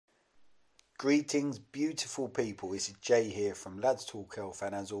Greetings, beautiful people. This is Jay here from Lads Talk Health,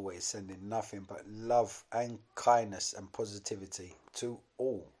 and as always, sending nothing but love and kindness and positivity to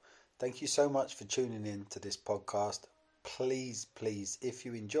all. Thank you so much for tuning in to this podcast. Please, if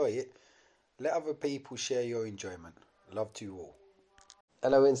you enjoy it, let other people share your enjoyment. Love to you all.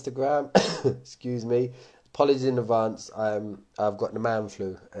 Hello, Instagram. Excuse me. Apologies in advance. I've got the man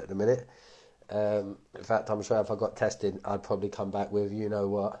flu at the minute. In fact, I'm sure if I got tested, I'd probably come back with you know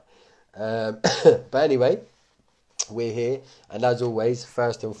what. But anyway, we're here, and as always,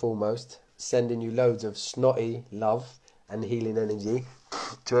 first and foremost, sending you loads of snotty love and healing energy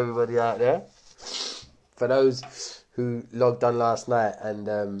to everybody out there. For those who logged on last night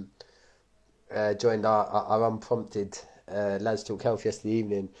and joined our unprompted Lads Talk Health yesterday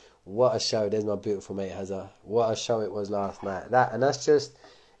evening, what a show. There's my beautiful mate Hazza. What a show it was last night. That's just,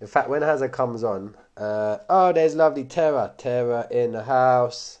 in fact, when Hazza comes on, there's lovely Tara in the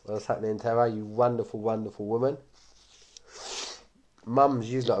house. What's happening, Tara? You wonderful woman.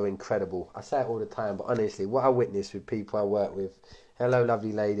 Mums, you lot are incredible. I say it all the time, but honestly, what I witness with people I work with, hello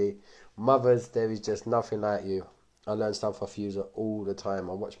lovely lady, mothers, there is just nothing like you. I learn stuff off you all the time.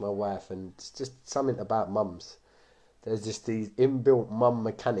 I watch my wife, and it's just something about mums. There's just these inbuilt mum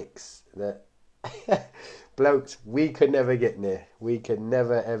mechanics that blokes, we could never get near. We could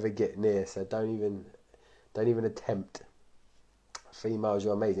never ever get near. So don't even attempt. Females,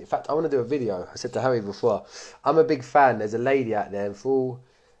 you're amazing. In fact, I want to do a video. I said to Harry before, I'm a big fan. There's a lady out there, and for all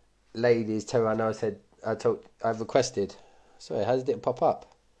ladies, Terry, I know I've requested. Sorry, how did it pop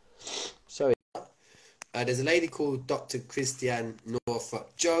up? Sorry. There's a lady called Dr. Christiane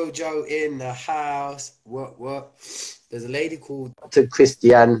Northrup. Jojo in the house. What? There's a lady called Dr.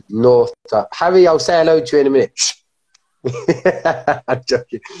 Christiane Northrup. Harry, I'll say hello to you in a minute. I'm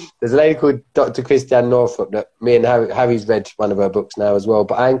joking. There's a lady called Dr. Christiane Northrup that me and Harry's read one of her books now as well.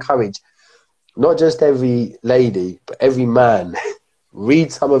 But I encourage not just every lady, but every man,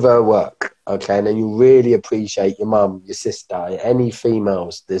 read some of her work, okay? And then you really appreciate your mum, your sister, any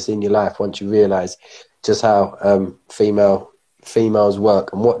females that's in your life once you realise just how females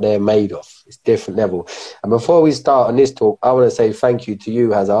work and what they're made of. It's different level. And before we start on this talk, I want to say thank you to you,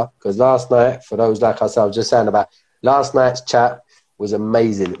 Hazza, because last night, for those like us, I was just saying about last night's chat was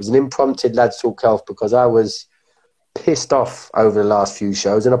amazing. It was an impromptu Lads Talk Health because I was pissed off over the last few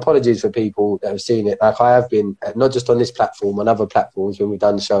shows, and apologies for people that have seen it. Like I have been, not just on this platform, on other platforms when we've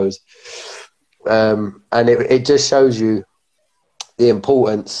done shows. And it just shows you the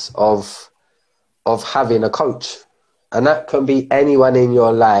importance of having a coach. And that can be anyone in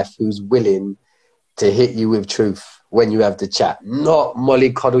your life who's willing to hit you with truth when you have the chat. Not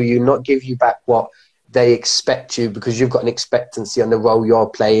mollycoddle you, not give you back what they expect you because you've got an expectancy on the role you're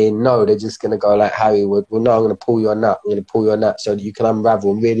playing. No, they're just going to go like Harry would. Well, no, I'm going to pull you on that. I'm going to pull you on that so that you can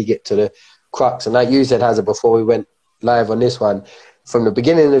unravel and really get to the crux. And like you said, Hazza, before we went live on this one, from the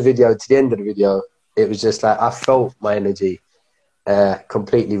beginning of the video to the end of the video, it was just like I felt my energy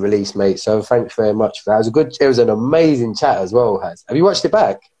completely released, mate. So thanks very much for that. It was an amazing chat as well, Haz. Have you watched it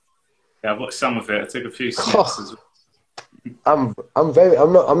back? Yeah, I've watched some of it. I took a few snips as well. I'm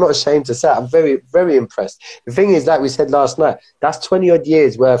not ashamed to say it. I'm very, very impressed. The thing is, like we said last night, that's 20 odd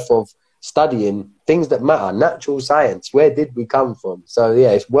years worth of studying things that matter, natural science. Where did we come from? So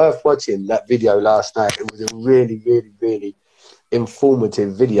yeah, it's worth watching that video last night. It was a really, really, really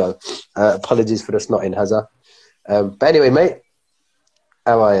informative video. Apologies for the snotting, Hazza. But anyway, mate,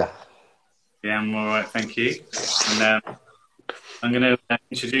 how are you? Yeah, I'm all right, thank you. And I'm going to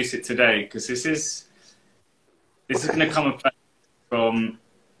introduce it today because this is going to come about from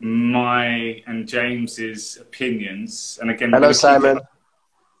my and James's opinions. And again, hello, Simon.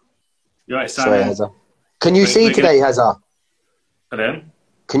 You're right, Simon. Sorry, Hazza. Can you see today, Hazza? Hello?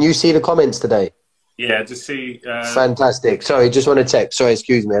 Can you see the comments today? Yeah, just see. Fantastic. Sorry, just want to check. Sorry,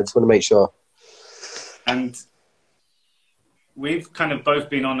 excuse me. I just want to make sure. And we've kind of both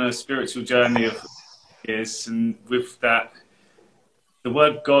been on a spiritual journey of years, and with that, the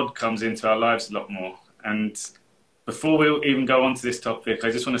word God comes into our lives a lot more. And before we even go on to this topic,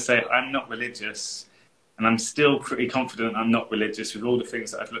 I just want to say I'm not religious, and I'm still pretty confident I'm not religious with all the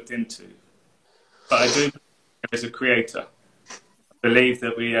things that I've looked into. But I do believe there's a creator. I believe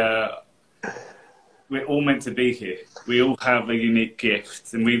that we're all meant to be here. We all have a unique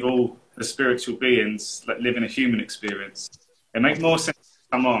gift, and we've all, as spiritual beings, like living a human experience. It makes more sense to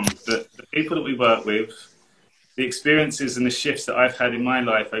come on that the people that we work with, the experiences and the shifts that I've had in my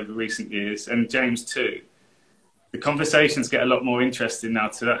life over recent years, and James too, the conversations get a lot more interesting now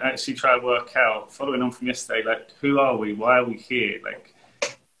to actually try to work out, following on from yesterday, like, who are we? Why are we here? Like,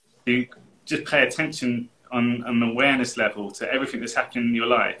 you just pay attention on an awareness level to everything that's happening in your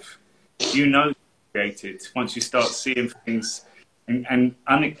life. you know created once you start seeing things, and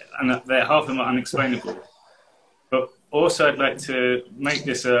they're, half of them are unexplainable. But also, I'd like to make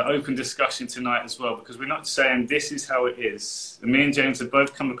this an open discussion tonight as well, because we're not saying this is how it is. And me and James have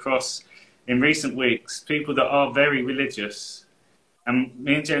both come across in recent weeks people that are very religious. And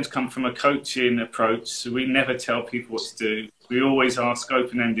me and James come from a coaching approach, so we never tell people what to do. We always ask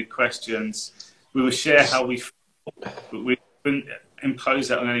open-ended questions. We will share how we feel, but we wouldn't impose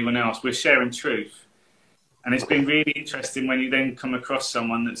that on anyone else. We're sharing truth. And it's been really interesting when you then come across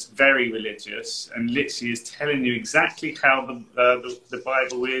someone that's very religious and literally is telling you exactly how the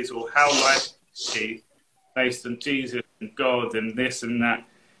Bible is, or how life is based on Jesus and God and this and that.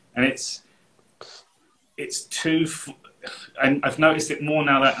 And it's too... And I've noticed it more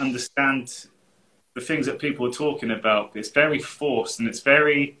now that I understand the things that people are talking about. It's very forced, and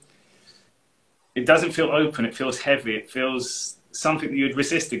it doesn't feel open. It feels heavy. It feels something that you'd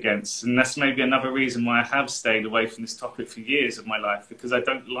resist against. And that's maybe another reason why I have stayed away from this topic for years of my life, because I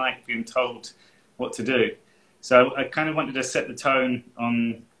don't like being told what to do. So I kind of wanted to set the tone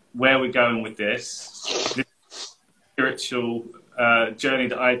on where we're going with this spiritual journey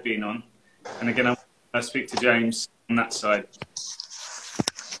that I've been on. And again, I speak to James on that side.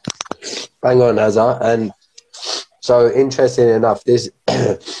 Bang on, Hazza. And so, interesting enough, this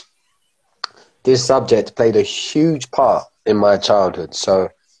this subject played a huge part in my childhood. So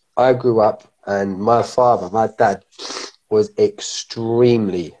I grew up, and my father, my dad, was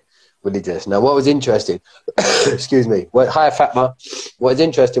extremely religious. Now, what was interesting, excuse me, hi Fatma, what was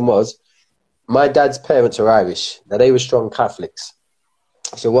interesting was my dad's parents are Irish. Now, they were strong Catholics.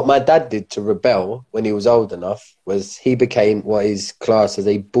 So what my dad did to rebel when he was old enough was he became what is classed as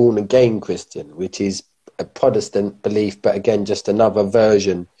a born-again Christian, which is a Protestant belief, but again, just another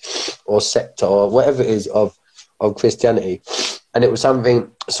version or sector or whatever it is of Christianity. And it was something,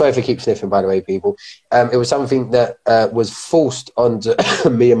 sorry if I keep sniffing, by the way, people. It was something that was forced onto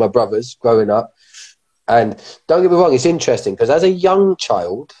me and my brothers growing up. And don't get me wrong, it's interesting, because as a young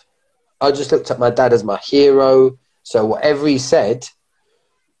child, I just looked at my dad as my hero. So whatever he said,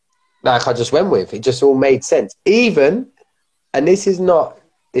 like, I just went with. It just all made sense. Even, and this is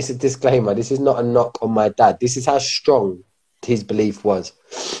a disclaimer, this is not a knock on my dad. This is how strong his belief was.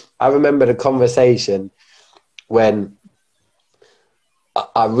 I remember the conversation when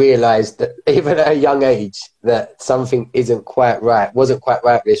I realised that even at a young age that something wasn't quite right.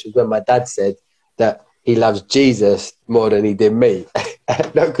 This was when my dad said that he loves Jesus more than he did me.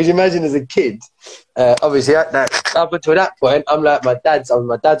 No, because you imagine as a kid, obviously up until that point, I'm my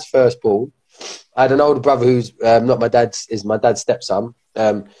dad's firstborn. I had an older brother who's not my dad's, is my dad's stepson.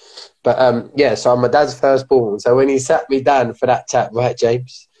 Yeah, so I'm my dad's firstborn. So when he sat me down for that chat, right,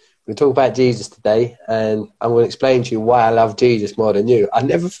 James, we'll talk about Jesus today, and I'm going to explain to you why I love Jesus more than you. I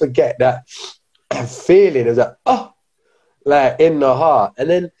never forget that feeling. It was like, oh, like in the heart. And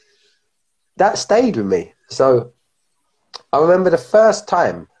then that stayed with me. So I remember the first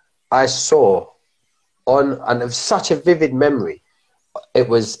time I saw and it was such a vivid memory. It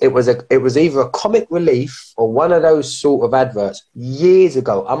was either a Comic Relief or one of those sort of adverts years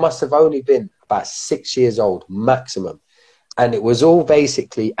ago. I must have only been about 6 years old maximum. And it was all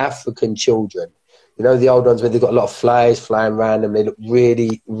basically African children. You know, the old ones where they've got a lot of flies flying around them. They look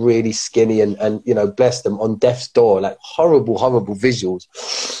really, really skinny and you know, bless them, on death's door, like horrible, horrible visuals.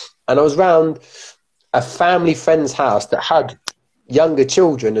 And I was round a family friend's house that had younger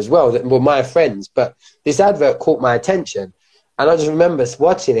children as well that were my friends. But this advert caught my attention. And I just remember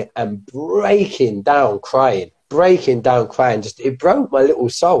watching it and breaking down crying. Just, it broke my little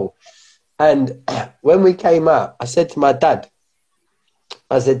soul. And when we came out, I said to my dad,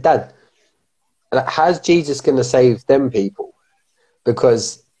 Dad, how's Jesus going to save them people?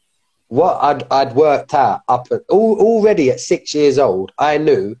 Because what I'd worked out already at 6 years old, I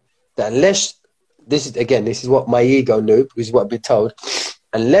knew that unless, this is what my ego knew, because is what I've been told,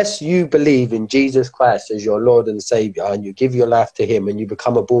 unless you believe in Jesus Christ as your Lord and Saviour and you give your life to him and you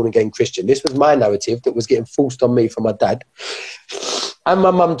become a born-again Christian, this was my narrative that was getting forced on me from my dad and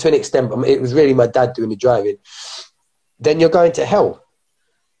my mum to an extent. It was really my dad doing the driving. Then you're going to hell.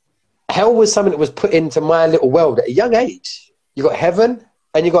 Hell was something that was put into my little world at a young age. You got heaven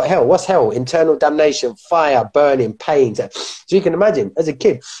and you got hell. What's hell? Internal damnation, fire, burning, pain. So you can imagine as a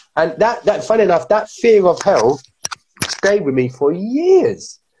kid. And that funny enough, that fear of hell stayed with me for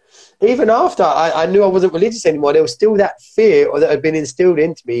years. Even after I knew I wasn't religious anymore, there was still that fear that had been instilled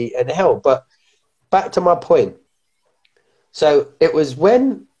into me in hell. But back to my point. So it was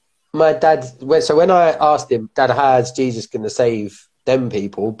when my dad, when I asked him, Dad, how is Jesus going to save them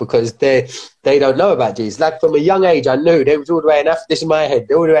people because they don't know about Jesus. Like from a young age, I knew they was all the way in Africa. This is my head.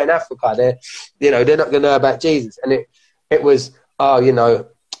 They're all the way in Africa. They're not going to know about Jesus. And it was,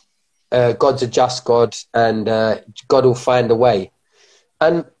 God's a just God, and God will find a way.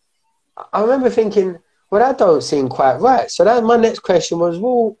 And I remember thinking, well, that don't seem quite right. So that my next question was,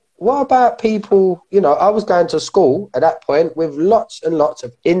 well, what about people, I was going to school at that point with lots and lots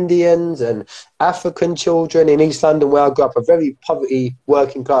of Indians and African children in East London, where I grew up, a very poverty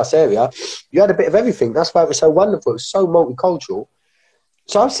working class area. You had a bit of everything. That's why it was so wonderful. It was so multicultural.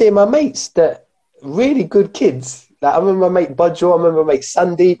 So I'm seeing my mates that really good kids. Like I remember my mate Budjo, I remember my mate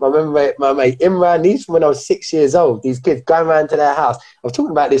Sandeep, I remember my mate Imran. These from when I was 6 years old. These kids going around to their house. I was talking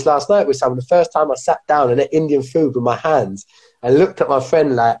about this last night with someone. The first time I sat down and ate Indian food with my hands and looked at my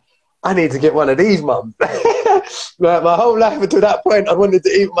friend like, I need to get one of these, mum. Like my whole life until that point, I wanted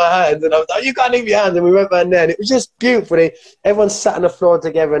to eat with my hands, and I was like, you can't eat your hands. And we went round there, and it was just beautiful. Everyone sat on the floor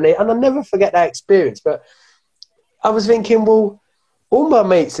together, and I'll never forget that experience. But I was thinking, well, all my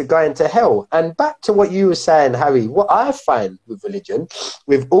mates are going to hell. And back to what you were saying, Harry, what I find with religion,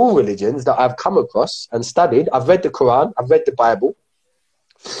 with all religions that I've come across and studied, I've read the Quran, I've read the Bible,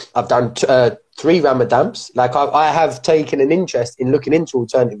 I've done 3 Ramadans. Like I have taken an interest in looking into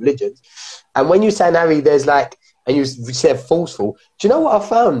alternative religions. And when you're saying, Harry, there's like, and you said forceful, do you know what I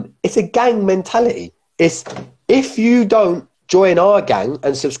found? It's a gang mentality. It's if you don't join our gang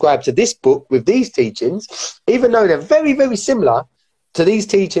and subscribe to this book with these teachings, even though they're very, very similar to these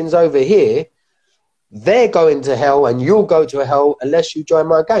teachings over here, they're going to hell and you'll go to hell unless you join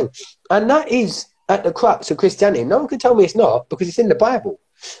my gang. And that is at the crux of Christianity. No one can tell me it's not, because it's in the Bible.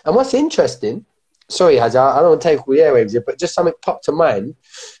 And what's interesting, sorry, Hazar, I don't want to take all the airwaves here, but just something popped to mind,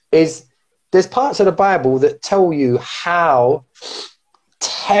 is there's parts of the Bible that tell you how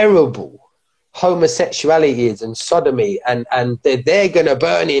terrible homosexuality is and sodomy, and they're going to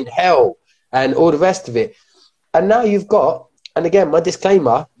burn in hell and all the rest of it. And now you've got, and again, my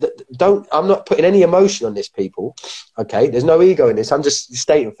disclaimer, I'm not putting any emotion on this, people, okay? There's no ego in this. I'm just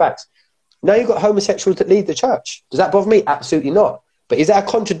stating facts. Now you've got homosexuals that lead the church. Does that bother me? Absolutely not. But is that a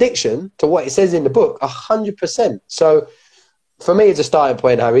contradiction to what it says in the book? 100%. So for me, it's a starting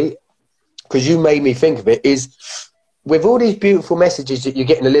point, Harry, because you made me think of it, is with all these beautiful messages that you're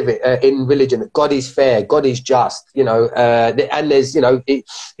getting to live in religion, that God is fair, God is just, and there's,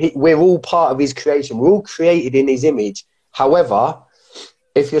 we're all part of his creation. We're all created in his image. However,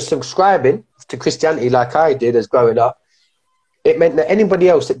 if you're subscribing to Christianity like I did as growing up, it meant that anybody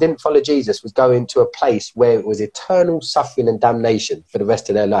else that didn't follow Jesus was going to a place where it was eternal suffering and damnation for the rest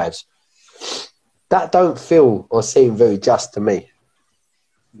of their lives. That don't feel or seem very just to me.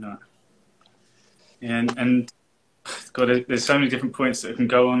 No. Yeah, and God, there's so many different points that can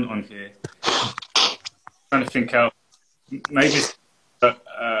go on here. I'm trying to think out, maybe it's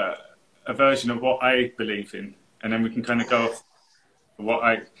a version of what I believe in, and then we can kind of go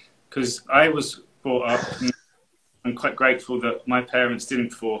off because I was brought up. I'm quite grateful that my parents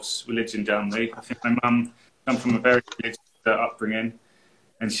didn't force religion down me. I think my mum come from a very religious upbringing,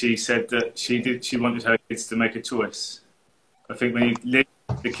 and she said that she wanted her kids to make a choice. I think when you live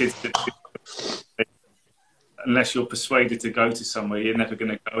with the kids, unless you're persuaded to go to somewhere, you're never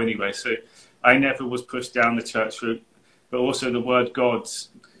going to go anyway. So I never was pushed down the church route, but also the word God,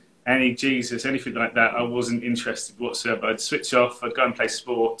 any Jesus, anything like that, I wasn't interested whatsoever. I'd switch off, I'd go and play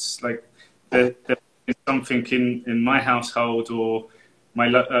sports. Like there is something in my household or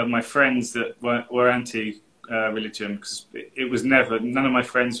my friends that were anti-religion, because it was never, none of my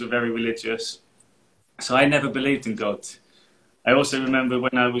friends were very religious. So I never believed in God. I also remember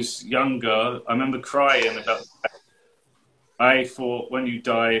when I was younger, I remember crying about that. I thought, when you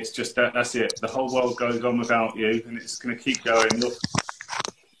die, it's just that's it. The whole world goes on without you, and it's going to keep going. You're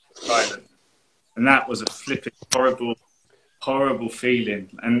silent. And that was a flipping, horrible, horrible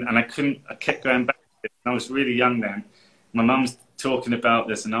feeling. And I kept going back to it. I was really young then. My mum's talking about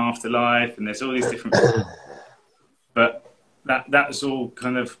there's an afterlife, and there's all these different things. But that was all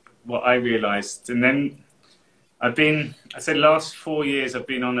kind of what I realised. And then I'd say the last 4 years I've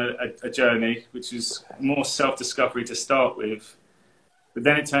been on a journey, which was more self-discovery to start with. But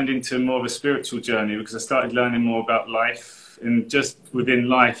then it turned into more of a spiritual journey because I started learning more about life, and just within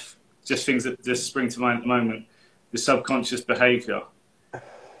life, just things that just spring to mind at the moment, the subconscious behaviour,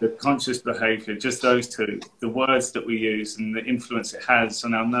 the conscious behaviour, just those two, the words that we use and the influence it has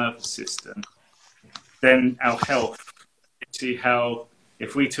on our nervous system. Then our health, see how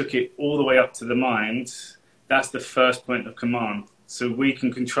if we took it all the way up to the mind, that's the first point of command. So we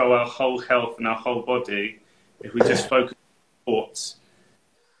can control our whole health and our whole body if we just focus on thoughts.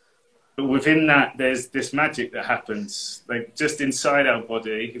 But within that, there's this magic that happens, like just inside our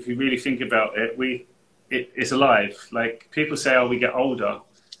body. If you really think about it, it's alive. Like people say, oh, we get older,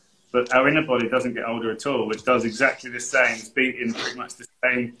 but our inner body doesn't get older at all. It does exactly the same. It's beating pretty much the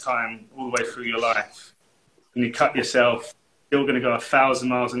same time all the way through your life. And you cut yourself, still going to go 1,000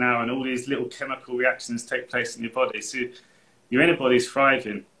 miles an hour, and all these little chemical reactions take place in your body. So your inner body's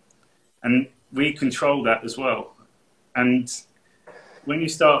thriving, and we control that as well. And when you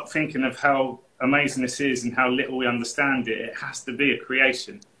start thinking of how amazing this is and how little we understand it, it has to be a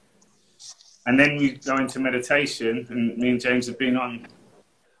creation. And then you go into meditation, and me and James have been on,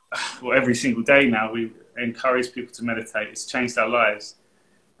 well, every single day now. We encourage people to meditate. It's changed our lives.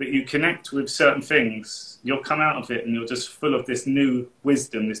 But you connect with certain things, you'll come out of it and you're just full of this new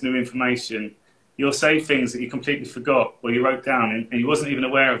wisdom, this new information. You'll say things that you completely forgot or you wrote down and you wasn't even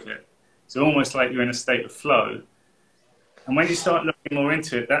aware of it. It's almost like you're in a state of flow. And when you start looking more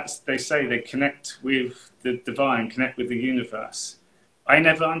into it, they say they connect with the divine, connect with the universe. I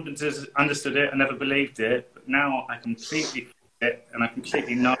never understood it, I never believed it, but now I completely get it and I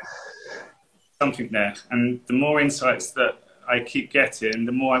completely know something there. And the more insights that I keep getting,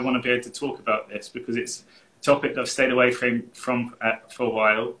 the more I want to be able to talk about this, because it's a topic that I've stayed away from for a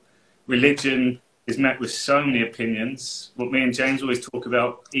while. Religion is met with so many opinions. What me and James always talk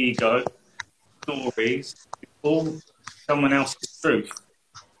about, ego, stories, all someone else's truth.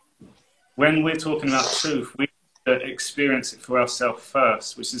 When we're talking about truth, we experience it for ourselves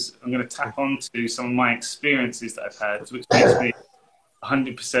first, which is, I'm going to tap onto some of my experiences that I've had, which makes me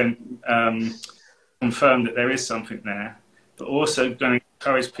 100% confirm that there is something there, but also going to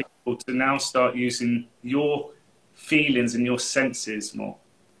encourage people to now start using your feelings and your senses more.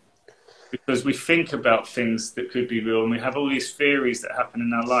 Because we think about things that could be real, and we have all these theories that happen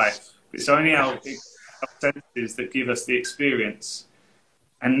in our life. It's only our senses that give us the experience.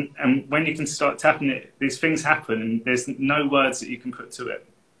 And when you can start tapping it, these things happen, and there's no words that you can put to it.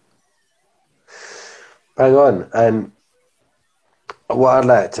 Bang on. And what I'd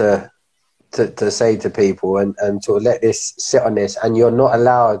like to say to people and sort of let this sit on this, and you're not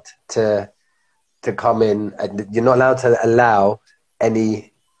allowed to come in, and you're not allowed to allow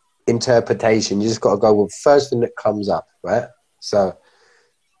any interpretation. You just got to go with the first thing that comes up, right? So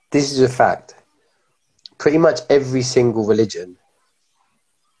this is a fact. Pretty much every single religion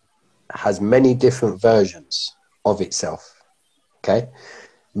has many different versions of itself. Okay,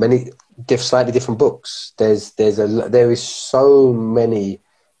 many slightly different books. There is so many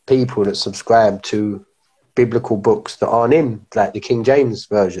people that subscribe to biblical books that aren't in, like the King James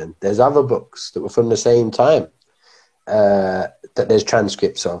version. There's other books that were from the same time that there's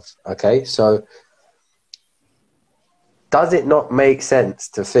transcripts of. Okay, so does it not make sense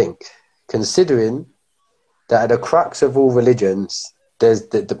to think, considering that at the crux of all religions, there's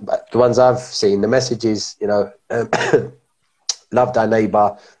the ones I've seen, the message is, love thy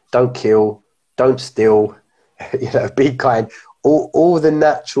neighbor, don't kill, don't steal, be kind. All the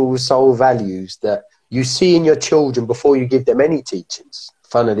natural soul values that you see in your children before you give them any teachings,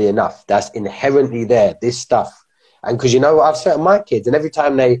 funnily enough, that's inherently there, this stuff. And because I've said to my kids, and every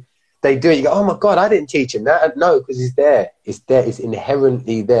time they do it, you go, oh my God, I didn't teach him that. No, because it's there. It's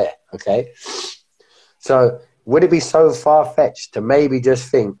inherently there, okay? So would it be so far-fetched to maybe just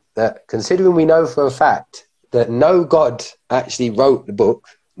think that, considering we know for a fact that no God actually wrote the book,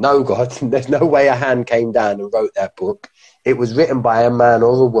 no God, there's no way a hand came down and wrote that book. It was written by a man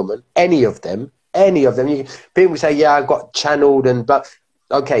or a woman, any of them. People say, yeah, I got channeled but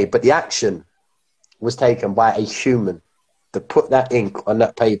okay, but the action was taken by a human to put that ink on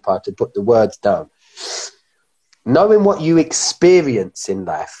that paper, to put the words down. Knowing what you experience in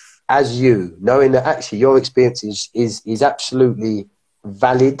life, as you, knowing that actually your experience is absolutely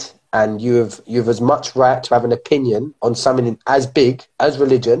valid, and you have as much right to have an opinion on something as big as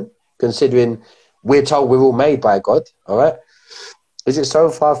religion, considering we're told we're all made by God, all right? Is it so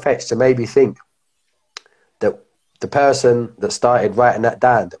far-fetched to maybe think that the person that started writing that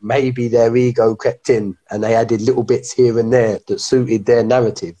down, that maybe their ego crept in and they added little bits here and there that suited their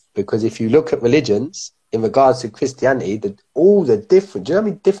narrative? Because if you look at religions, in regards to Christianity, all the different, do you know how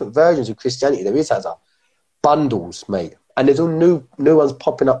many different versions of Christianity there is? As a bundles, mate. And there's all new ones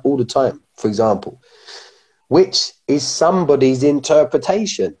popping up all the time, for example, which is somebody's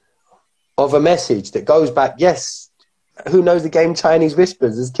interpretation of a message that goes back, yes, who knows the game Chinese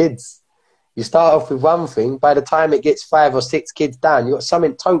Whispers as kids? You start off with one thing, by the time it gets 5 or 6 kids down, you've got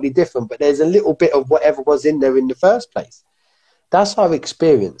something totally different, but there's a little bit of whatever was in there in the first place. That's our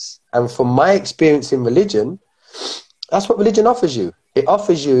experience. And from my experience in religion, that's what religion offers you. It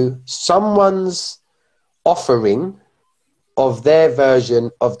offers you someone's offering of their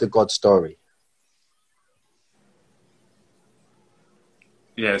version of the God story.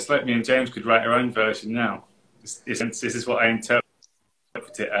 Yeah, it's like me and James could write our own version now. This is what I interpret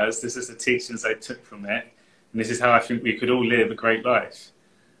it as. This is the teachings I took from it, and this is how I think we could all live a great life.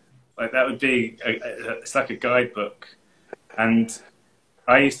 Like that would be, it's like a guidebook. And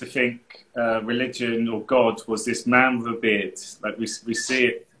I used to think religion or God was this man with a beard. Like we see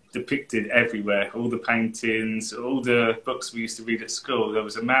it depicted everywhere. All the paintings, all the books we used to read at school. There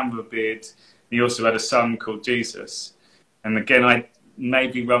was a man with a beard. He also had a son called Jesus. And again, I may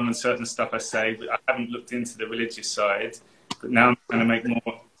be wrong on certain stuff I say, but I haven't looked into the religious side. But now I'm trying to make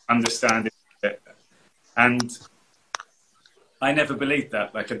more understanding of it. And I never believed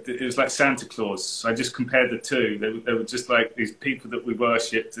that. Like it was like Santa Claus. I just compared the two. They were just like these people that we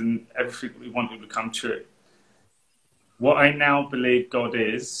worshipped, and everything that we wanted would come true. What I now believe God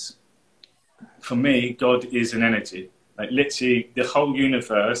is, for me, God is an energy. Like literally, the whole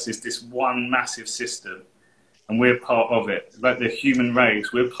universe is this one massive system, and we're part of it. Like the human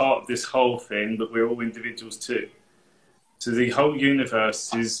race, we're part of this whole thing, but we're all individuals too. So the whole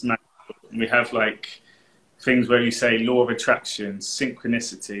universe is magical. We have like things where you say law of attraction,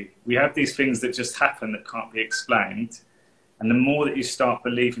 synchronicity. We have these things that just happen that can't be explained. And the more that you start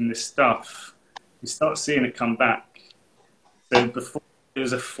believing this stuff, you start seeing it come back. So before it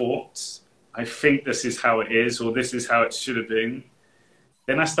was a thought, I think this is how it is, or this is how it should have been.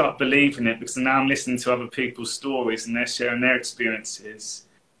 Then I start believing it because now I'm listening to other people's stories and they're sharing their experiences.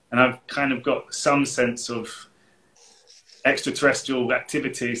 And I've kind of got some sense of extraterrestrial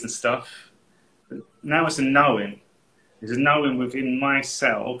activities and stuff. But now it's a knowing. There's a knowing within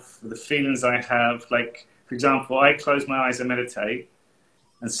myself, the feelings I have. Like, for example, I close my eyes and meditate,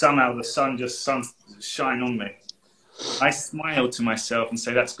 and somehow the sun just shine on me. I smile to myself and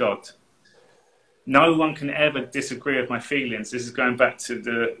say, that's God. No one can ever disagree with my feelings. This is going back to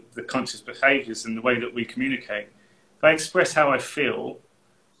the conscious behaviors and the way that we communicate. If I express how I feel,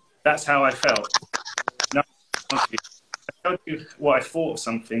 that's how I felt. No, if I tell you what I thought of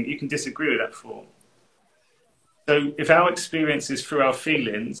something, you can disagree with that thought. So if our experience is through our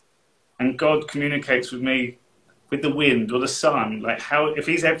feelings, and God communicates with me with the wind or the sun, like how, if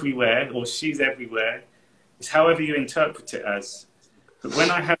he's everywhere or she's everywhere, it's however you interpret it as. But when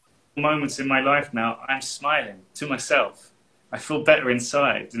I have moments in my life now, I'm smiling to myself. I feel better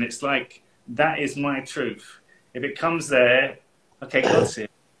inside. And it's like, that is my truth. If it comes there, okay, God's here.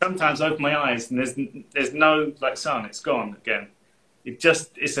 Sometimes I open my eyes and there's no like sun, it's gone again.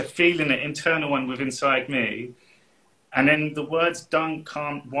 It's a feeling, an internal one within inside me. And then the words don't,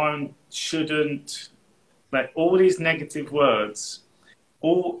 can't, won't, shouldn't, like all these negative words,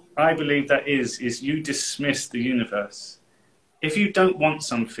 all I believe that is you dismiss the universe. If you don't want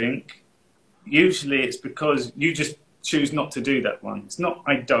something, usually it's because you just choose not to do that one. It's not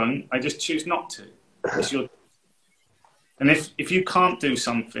I don't, I just choose not to. It's your... And if you can't do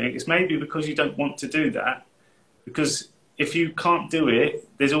something, it's maybe because you don't want to do that. Because if you can't do it,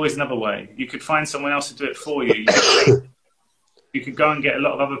 there's always another way. You could find someone else to do it for you. You could go and get a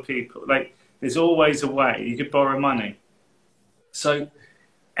lot of other people. Like, there's always a way. You could borrow money. So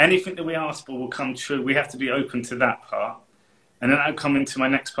anything that we ask for will come true. We have to be open to that part. And then I'll come into my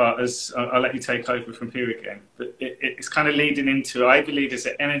next part as I'll let you take over from here again. But it's kind of leading into, I believe it's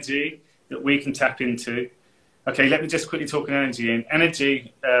an energy that we can tap into. Okay, let me just quickly talk an energy in.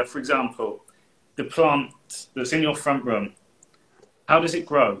 Energy, for example, the plant that's in your front room, how does it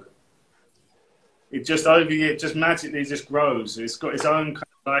grow? It just magically just grows. It's got its own kind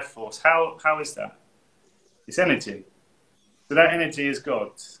of life force. How is that? It's energy. So that energy is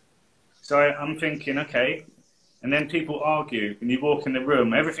God. So I'm thinking, okay, and then people argue, and you walk in the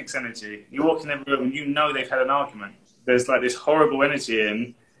room, everything's energy. You walk in the room, and you know they've had an argument. There's like this horrible energy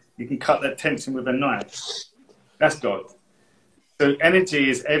in. You can cut that tension with a knife. That's God. So energy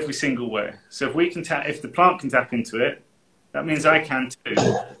is every single way. So if the plant can tap into it, that means I can too.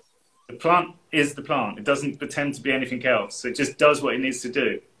 The plant is the plant. It doesn't pretend to be anything else. It just does what it needs to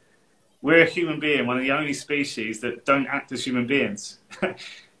do. We're a human being, one of the only species that don't act as human beings.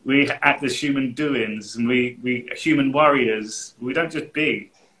 We act as human doings, and we are human warriors. We don't just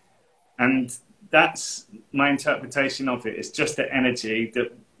be. And that's my interpretation of it. It's just the energy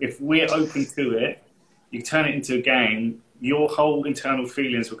that if we're open to it, you turn it into a game, your whole internal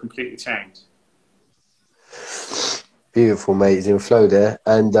feelings will completely change. Beautiful, mate. It's in flow there.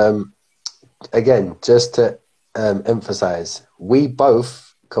 And again, just to emphasize, we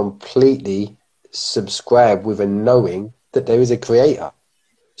both completely subscribe with a knowing that there is a creator.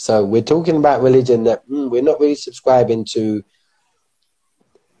 So we're talking about religion that we're not really subscribing to,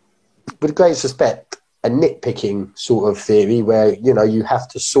 with great respect. a nitpicking sort of theory where, you know, you have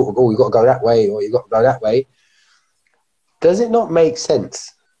to sort of, oh, you've got to go that way or you've got to go that way. Does it not make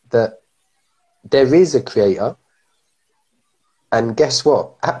sense that there is a creator? And guess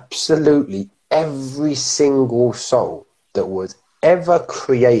what? Absolutely every single soul that was ever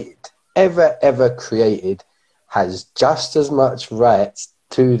created, ever created, has just as much rights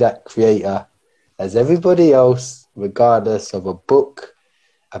to that creator as everybody else, regardless of a book,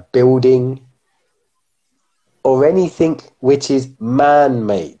 a building, or anything which is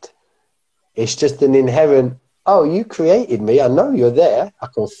man-made. It's just an inherent, oh, you created me. I know you're there. I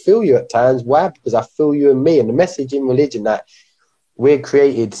can feel you at times. Why? Because I feel you in me. And the message in religion that we're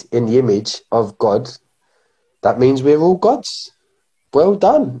created in the image of God, that means we're all gods. Well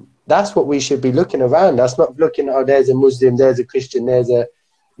done. That's what we should be looking around. That's not looking, oh, there's a Muslim, there's a Christian, there's a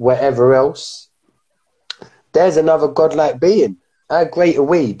whatever else. There's another godlike being. How great are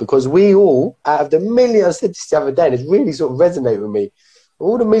we? Because we all, out of the million, I said this the other day, and it's really sort of resonated with me,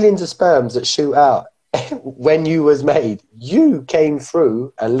 all the millions of sperms that shoot out when you was made, you came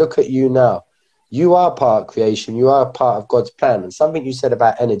through, and look at you now. You are part of creation. You are part of God's plan. And something you said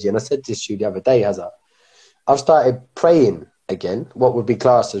about energy, and I said this to you the other day, Hazza, I've started praying again, what would be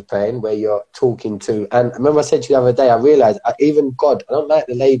classed as praying, where you're talking to, and I remember I said to you the other day, I realized even God, I don't like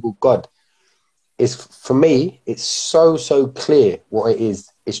the label God. It's, for me, it's so clear what it is.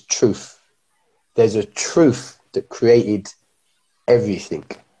 It's truth. There's a truth that created everything.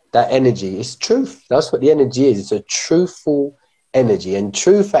 That energy is truth. That's what the energy is. It's a truthful energy, and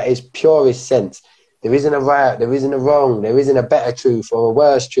truth at its purest sense. There isn't a right, there isn't a wrong, there isn't a better truth or a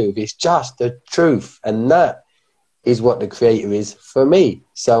worse truth. It's just the truth, and that is what the creator is for me.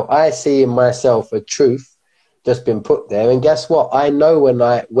 So I see in myself a truth that's been put there, and guess what? I know when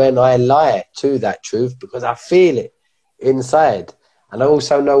I lie to that truth because I feel it inside, and I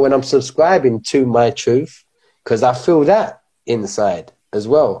also know when I'm subscribing to my truth because I feel that inside as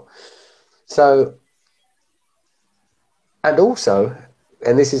well. So, and also,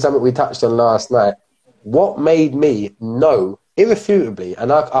 and this is something we touched on last night, what made me know irrefutably,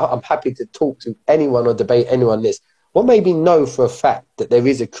 and I'm happy to talk to anyone or debate anyone this, what made me know for a fact that there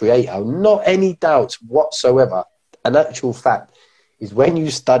is a creator, not any doubts whatsoever, an actual fact, is when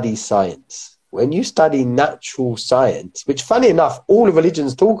you study science. When you study natural science, which funny enough, all the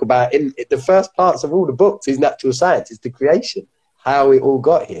religions talk about in the first parts of all the books is natural science, it's the creation, how it all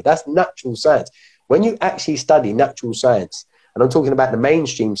got here. That's natural science. When you actually study natural science, and I'm talking about the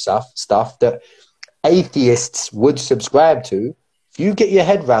mainstream stuff that atheists would subscribe to, if you get your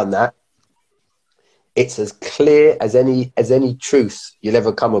head around that, it's as clear as any truth you'll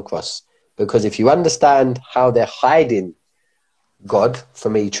ever come across. Because if you understand how they're hiding God, for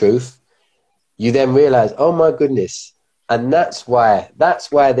me, truth, you then realize, oh my goodness. And that's why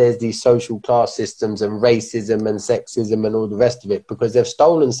there's these social class systems and racism and sexism and all the rest of it, because they've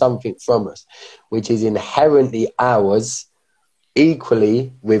stolen something from us, which is inherently ours,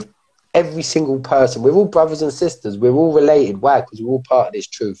 equally with every single person. We're all brothers and sisters. We're all related. Why? Because we're all part of this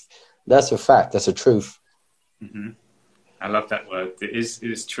truth. That's a fact. That's a truth. Mm-hmm. I love that word. It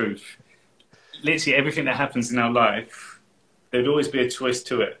is truth. Literally everything that happens in our life, there'd always be a choice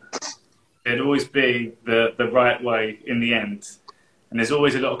to it. There'd always be the right way in the end. And there's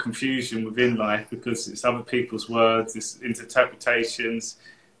always a lot of confusion within life because it's other people's words, it's interpretations,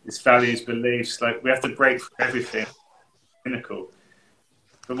 it's values, beliefs. Like, we have to break through everything. Pinnacle.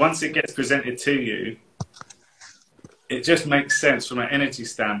 But once it gets presented to you, it just makes sense from an energy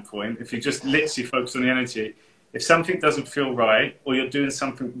standpoint. If you just literally focus on the energy, if something doesn't feel right or you're doing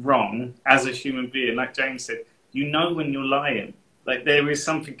something wrong as a human being, like James said, you know when you're lying. Like, there is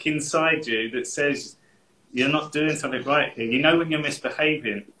something inside you that says you're not doing something right here. You know when you're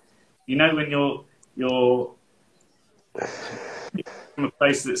misbehaving. You know when you're from a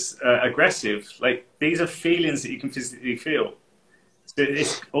place that's aggressive. Like, these are feelings that you can physically feel. So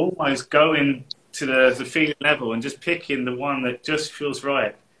it's almost going to the feeling level and just picking the one that just feels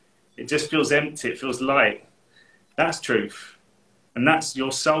right. It just feels empty. It feels light. That's truth. And that's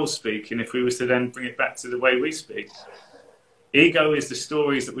your soul speaking, if we were to then bring it back to the way we speak. Ego is the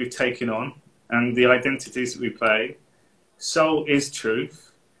stories that we've taken on and the identities that we play. Soul is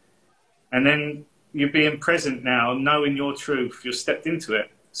truth. And then you're being present now, knowing your truth. You've stepped into it.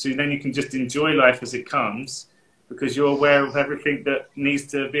 So then you can just enjoy life as it comes because you're aware of everything that needs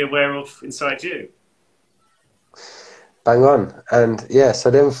to be aware of inside you. Bang on. And yeah, so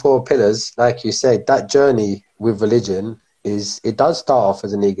them 4 pillars, like you said, that journey with religion it does start off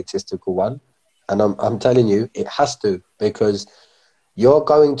as an egotistical one. And I'm telling you, it has to, because you're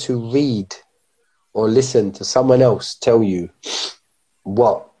going to read or listen to someone else tell you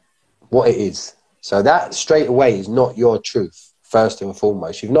what it is. So that straight away is not your truth, first and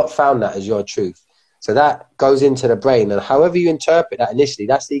foremost. You've not found that as your truth. So that goes into the brain, and however you interpret that initially,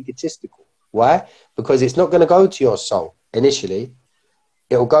 that's egotistical. Why? Because it's not going to go to your soul initially.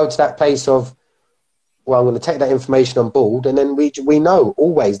 It'll go to that place of, well, I'm going to take that information on board, and then we know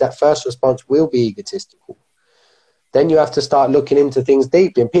always that first response will be egotistical. Then you have to start looking into things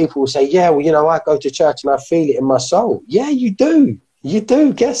deeply, and people will say, yeah, well, you know, I go to church and I feel it in my soul. Yeah, you do. You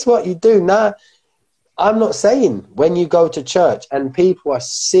do. Guess what? You do. Now, I'm not saying when you go to church and people are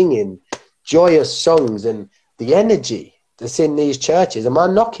singing joyous songs and the energy that's in these churches, am I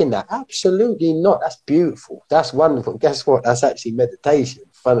knocking that? Absolutely not. That's beautiful. That's wonderful. Guess what? That's actually meditation,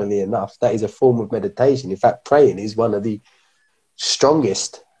 funnily enough. That is a form of meditation. In fact, praying is one of the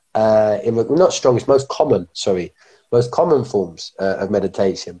strongest, not strongest, most common forms of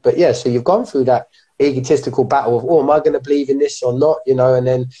meditation. But yeah, so you've gone through that egotistical battle of, oh, am I going to believe in this or not? You know, and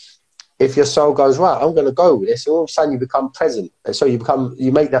then if your soul goes, right, I'm going to go with this, and all of a sudden you become present. And so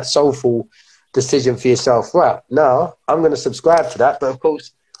you make that soulful decision for yourself. Right, now I'm going to subscribe to that, but of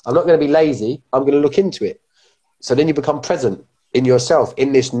course I'm not going to be lazy. I'm going to look into it. So then you become present in yourself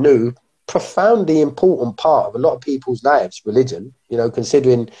in this new, profoundly important part of a lot of people's lives, religion, you know,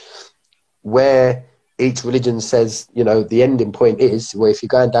 considering where each religion says, you know, the ending point is, where if you're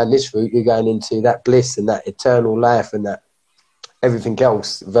going down this route, you're going into that bliss and that eternal life and that everything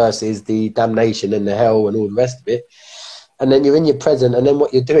else versus the damnation and the hell and all the rest of it. And then you're in your present, and then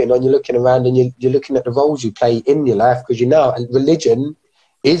what you're doing, and you're looking around and you're looking at the roles you play in your life, because you know, and religion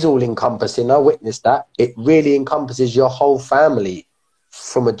is all encompassing. I witnessed that. It really encompasses your whole family.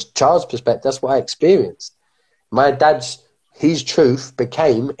 From a child's perspective, that's what I experienced. My dad's, his truth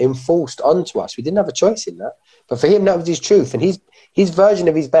became enforced onto us. We didn't have a choice in that. But for him, that was his truth. And his version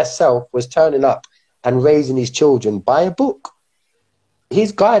of his best self was turning up and raising his children by a book.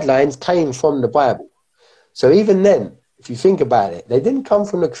 His guidelines came from the Bible. So even then, if you think about it, they didn't come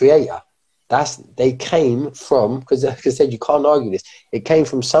from the Creator. They came from, because like I said, you can't argue this. It came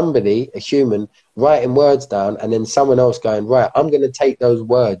from somebody, a human, writing words down, and then someone else going, right, I'm going to take those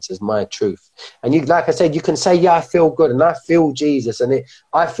words as my truth. And you, like I said, you can say, yeah, I feel good and I feel Jesus and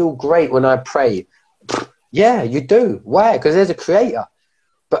I feel great when I pray. Yeah, you do. Why? Because there's a Creator.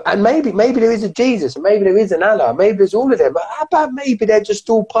 And maybe there is a Jesus, and maybe there is an Allah, maybe there's all of them. But how about maybe they're just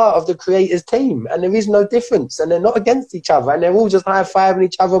all part of the Creator's team, and there is no difference, and they're not against each other, and they're all just high-fiving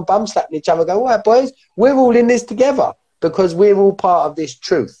each other and bum-slapping each other, going, all right, boys, we're all in this together, because we're all part of this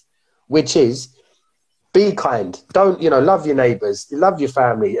truth, which is, be kind. Don't, love your neighbours, love your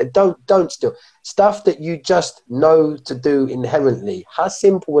family, and don't steal. Stuff that you just know to do inherently. How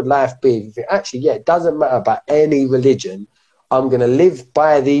simple would life be if it doesn't matter about any religion. I'm going to live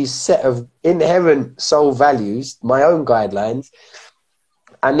by these set of inherent soul values, my own guidelines,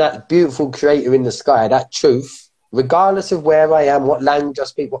 and that beautiful Creator in the sky, that truth, regardless of where I am, what language I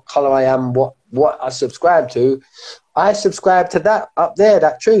speak, what colour I am, what I subscribe to. I subscribe to that up there,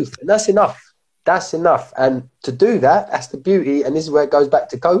 that truth, and that's enough. That's enough. And to do that, that's the beauty, and this is where it goes back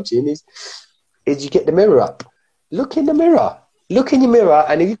to coaching, is you get the mirror up. Look in the mirror. Look in your mirror,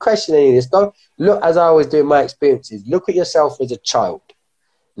 and if you question any of this, go look, as I always do in my experiences, look at yourself as a child.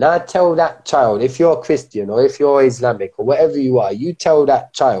 Now tell that child, if you're Christian or if you're Islamic or whatever you are, you tell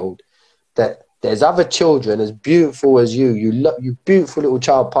that child that there's other children as beautiful as you, you beautiful little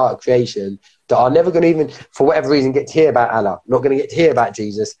child part of creation, that are never going to even, for whatever reason, get to hear about Allah, not going to get to hear about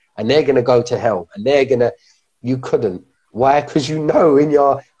Jesus, and they're going to go to hell, and you couldn't. Why? Because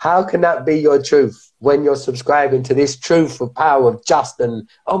how can that be your truth? When you're subscribing to this truth of power of just, and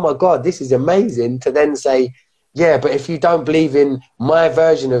oh my God, this is amazing, to then say, yeah, but if you don't believe in my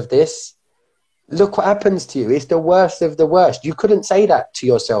version of this, look what happens to you. It's the worst of the worst. You couldn't say that to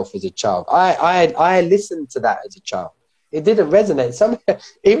yourself as a child. I listened to that as a child. It didn't resonate.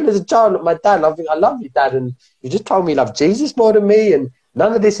 Even as a child, look, my dad, I love you, Dad, and you just told me you love Jesus more than me, and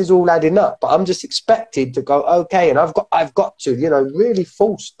none of this is all adding up. But I'm just expected to go, okay, and I've got to, really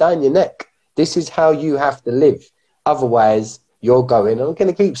force down your neck. This is how you have to live. Otherwise, you're going, and I'm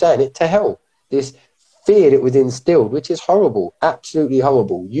going to keep saying it, to hell. This fear that was instilled, which is horrible, absolutely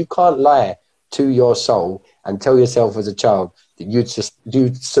horrible. You can't lie to your soul and tell yourself as a child that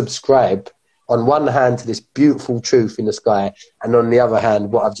you'd subscribe on one hand to this beautiful truth in the sky, and on the other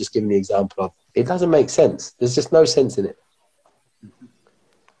hand, what I've just given the example of. It doesn't make sense. There's just no sense in it.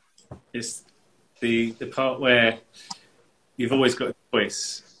 It's the part where you've always got a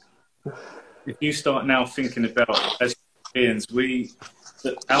choice. If you start now thinking about, as beings,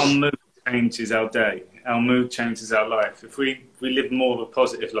 our mood changes our day. Our mood changes our life. If we live more of a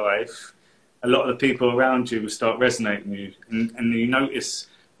positive life, a lot of the people around you will start resonating with you. And you notice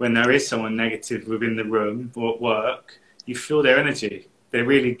when there is someone negative within the room or at work, you feel their energy. They're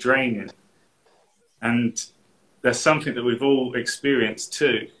really draining. And there's something that we've all experienced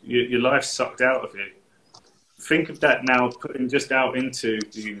too. Your life's sucked out of you. Think of that now, putting just out into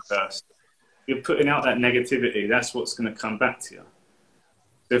the universe. You're putting out that negativity. That's what's going to come back to you.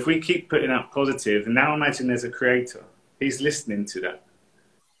 So if we keep putting out positive, and now imagine there's a creator. He's listening to that.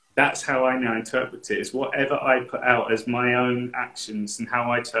 That's how I now interpret it. Is whatever I put out as my own actions and how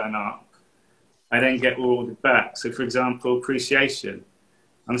I turn up, I then get rewarded back. So for example, appreciation.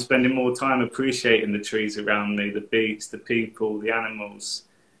 I'm spending more time appreciating the trees around me, the beach, the people, the animals.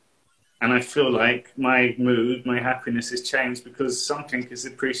 And I feel like my mood, my happiness has changed because something is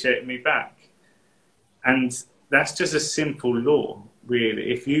appreciating me back. And that's just a simple law,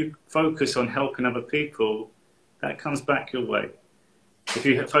 really. If you focus on helping other people, that comes back your way. If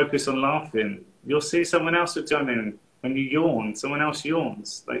you focus on laughing, you'll see someone else will join in. When you yawn, someone else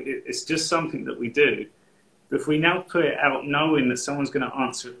yawns. Like it's just something that we do. But if we now put it out knowing that someone's going to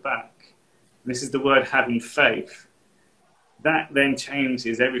answer it back, and this is the word having faith, that then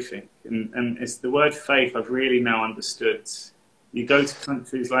changes everything. And it's the word faith I've really now understood. You go to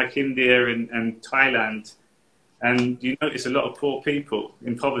countries like India and Thailand, and you notice a lot of poor people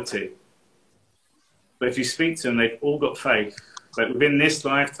in poverty. But if you speak to them, they've all got faith. But within this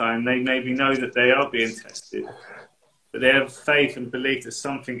lifetime, they maybe know that they are being tested. But they have faith and belief that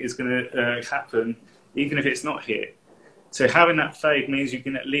something is going to happen, even if it's not here. So having that faith means you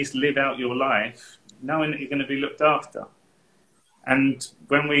can at least live out your life knowing that you're going to be looked after. And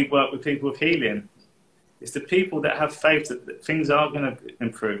when we work with people with healing, it's the people that have faith that things are going to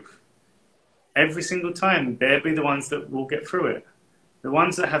improve. Every single time, they'll be the ones that will get through it. The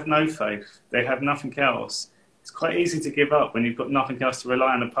ones that have no faith, they have nothing else. It's quite easy to give up when you've got nothing else to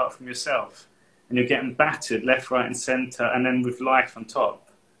rely on apart from yourself. And you're getting battered left, right and centre, and then with life on top.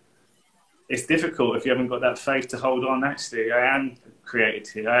 It's difficult if you haven't got that faith to hold on. Actually, I am created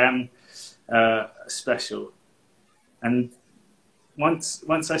here. I am special. And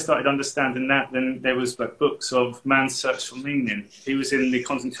once I started understanding that, then there was like books of Man's Search for Meaning. He was in the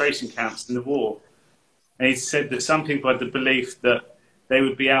concentration camps in the war. And he said that some people had the belief that they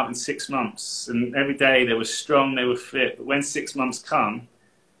would be out in 6 months. And every day they were strong, they were fit. But when 6 months come,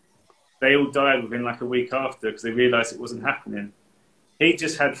 they all died within like a week after because they realised it wasn't happening. He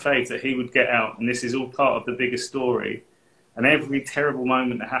just had faith that he would get out. And this is all part of the bigger story. And every terrible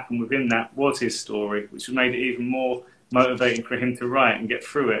moment that happened within that was his story, which made it even more motivating for him to write and get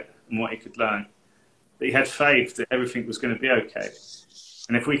through it and what he could learn. But he had faith that everything was going to be okay.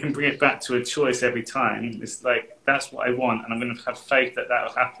 And if we can bring it back to a choice every time, it's like, that's what I want, and I'm going to have faith that that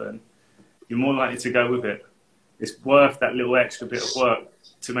will happen, you're more likely to go with it. It's worth that little extra bit of work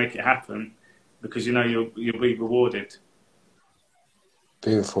to make it happen because you know you'll be rewarded.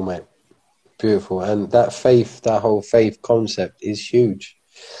 Beautiful, mate. Beautiful. And that faith, that whole faith concept is huge.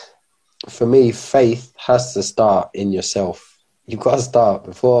 For me, faith has to start in yourself. You've got to start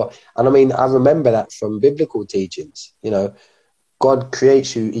before. And I mean, I remember that from biblical teachings. You know, God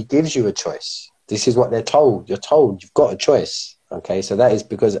creates you. He gives you a choice. This is what they're told. You're told you've got a choice. Okay, so that is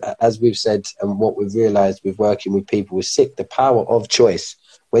because, as we've said, and what we've realized with working with people with sick, the power of choice.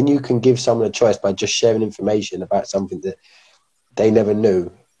 When you can give someone a choice by just sharing information about something that they never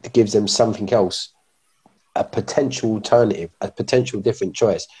knew, it gives them something else, a potential alternative, a potential different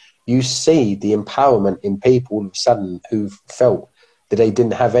choice. You see the empowerment in people all of a sudden who've felt that they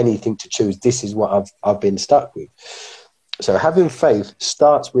didn't have anything to choose. This is what I've been stuck with. So having faith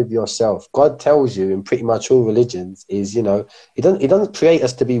starts with yourself. God tells you in pretty much all religions is, you know, he doesn't create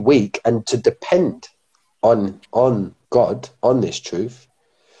us to be weak and to depend on God, on this truth.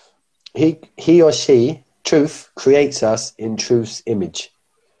 He or she, truth, creates us in truth's image,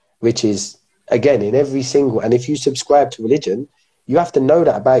 which is, again, in every single, and if you subscribe to religion, you have to know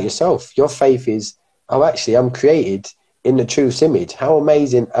that about yourself. Your faith is, oh, actually, I'm created in the truth's image. How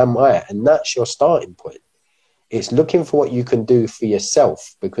amazing am I? And that's your starting point. It's looking for what you can do for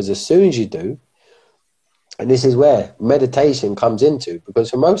yourself, because as soon as you do, and this is where meditation comes into, because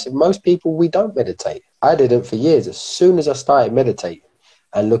for most people, we don't meditate. I didn't for years. As soon as I started meditating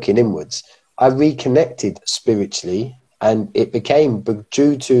and looking inwards, I reconnected spiritually, and it became,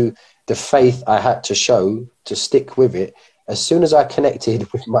 due to the faith I had to show to stick with it, as soon as I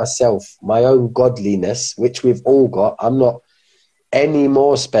connected with myself, my own godliness, which we've all got, I'm not any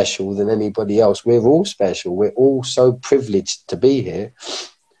more special than anybody else. We're all special. We're all so privileged to be here.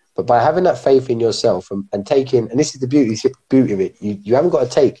 But by having that faith in yourself and taking, and this is the beauty of it, you haven't got to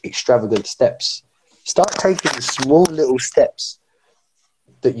take extravagant steps. Start taking the small little steps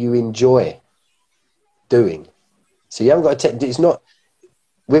that you enjoy doing. So you haven't got to take, it's not,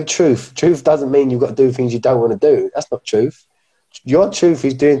 with truth. Truth doesn't mean you've got to do things you don't want to do. That's not truth. Your truth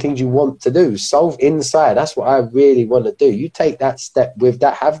is doing things you want to do. Solve inside. That's what I really want to do. You take that step with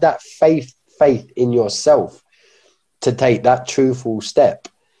that. Have that faith in yourself to take that truthful step.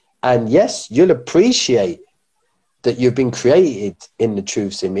 And yes, you'll appreciate that you've been created in the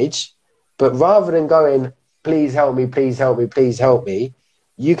truth's image. But rather than going, please help me, please help me, please help me,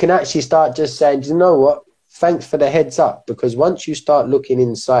 you can actually start just saying, you know what? Thanks for the heads up. Because once you start looking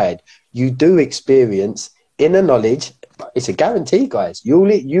inside, you do experience inner knowledge. It's a guarantee, guys. You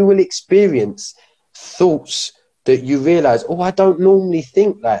will experience thoughts that you realize, oh, I don't normally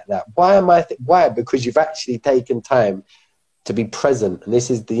think like that. Why am I? Why? Because you've actually taken time to be present. And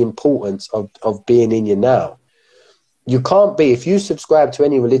this is the importance of being in your now. You can't be, if you subscribe to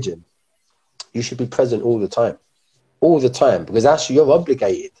any religion, you should be present all the time. All the time. Because actually you're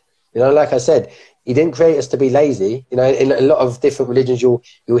obligated. You know, like I said, he didn't create us to be lazy. You know, in a lot of different religions, you'll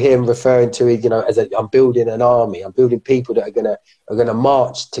hear him referring to it, you know, as I'm building an army. I'm building people that are gonna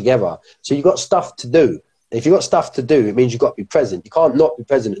march together. So you've got stuff to do. If you've got stuff to do, it means you've got to be present. You can't not be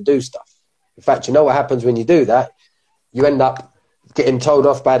present and do stuff. In fact, you know what happens when you do that? You end up getting told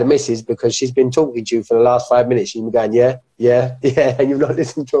off by the missus because she's been talking to you for the last 5 minutes. You've been going, yeah, yeah, yeah, and you've not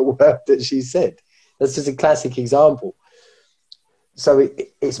listened to a word that she said. That's just a classic example. So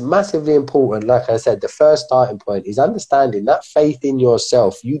it's massively important. Like I said, the first starting point is understanding that faith in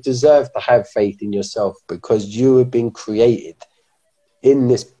yourself. You deserve to have faith in yourself because you have been created in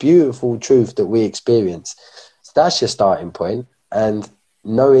this beautiful truth that we experience. So that's your starting point. And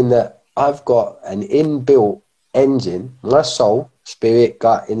knowing that I've got an inbuilt engine, my soul, spirit,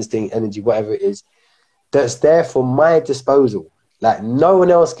 gut, instinct, energy, whatever it is, that's there for my disposal. Like no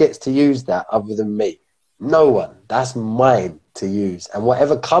one else gets to use that other than me. No one. That's mine to use. And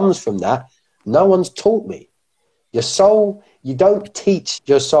whatever comes from that, no one's taught me. Your soul, you don't teach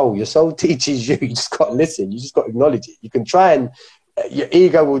your soul. Your soul teaches you. You just got to listen. You just got to acknowledge it. You can try and, your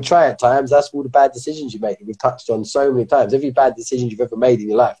ego will try at times. That's all the bad decisions you make. We've touched on so many times. Every bad decision you've ever made in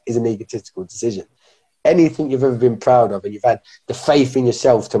your life is an egotistical decision. Anything you've ever been proud of and you've had the faith in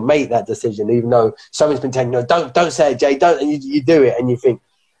yourself to make that decision, even though someone's been telling you, no, don't say it, Jay, don't, and you do it and you think,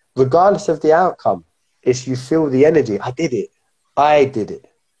 regardless of the outcome, it's you feel the energy. I did it. I did it.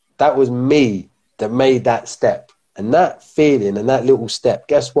 That was me that made that step. And that feeling and that little step,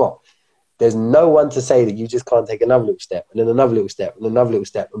 guess what? There's no one to say that you just can't take another little step and then another little step and another little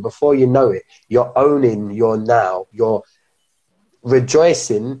step. And before you know it, you're owning your now. You're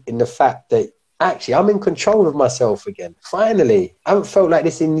rejoicing in the fact that actually I'm in control of myself again. Finally, I haven't felt like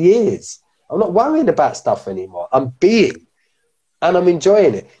this in years. I'm not worrying about stuff anymore. I'm being and I'm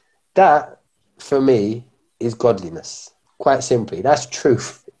enjoying it. That, for me, is godliness. Quite simply, that's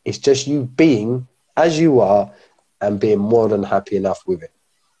truth. It's just you being as you are and being more than happy enough with it.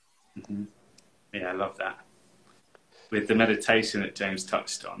 Mm-hmm. Yeah, I love that. With the meditation that James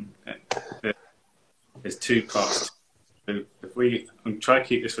touched on, there's two parts. If we try to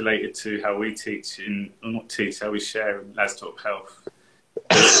keep this related to how we teach or not teach, how we share in Lads Talk Health.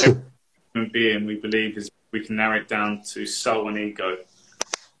 Every human being, we believe, we can narrow it down to soul and ego.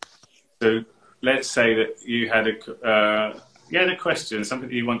 So let's say that you had a question, something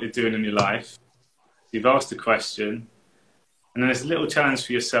that you wanted doing in your life. You've asked a question, and then there's a little challenge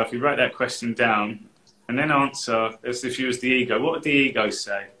for yourself. You write that question down, and then answer as if you was the ego. What would the ego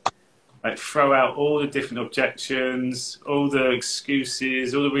say? Like throw out all the different objections, all the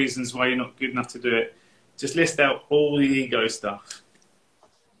excuses, all the reasons why you're not good enough to do it. Just list out all the ego stuff.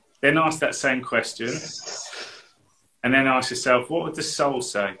 Then ask that same question, and then ask yourself, what would the soul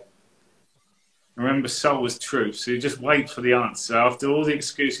say? Remember, soul is truth, so you just wait for the answer. After all the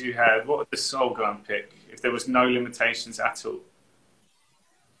excuses you had, what would the soul go and pick if there was no limitations at all?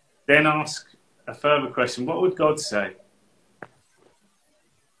 Then ask a further question, what would God say?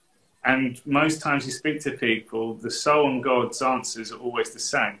 And most times you speak to people, the soul and God's answers are always the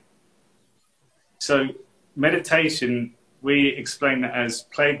same. So meditation, we explain that as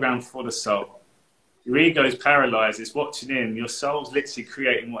playground for the soul. Your ego is paralyzed, it's watching in. Your soul's literally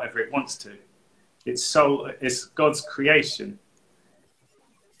creating whatever it wants to. It's God's creation.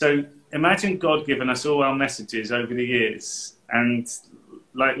 So imagine God giving us all our messages over the years. And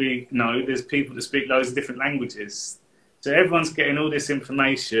like we know, there's people that speak loads of different languages. So everyone's getting all this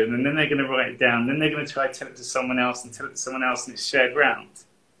information, and then they're going to write it down. Then they're going to try to tell it to someone else and tell it to someone else, and it's shared round.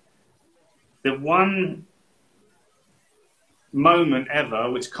 The one moment ever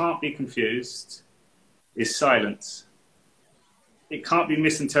which can't be confused is silence. It can't be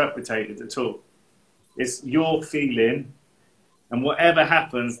misinterpreted at all. It's your feeling, and whatever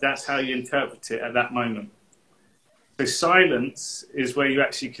happens, that's how you interpret it at that moment. So silence is where you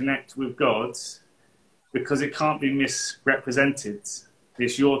actually connect with God, because it can't be misrepresented.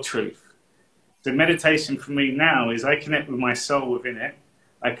 It's your truth. So meditation for me now is I connect with my soul within it.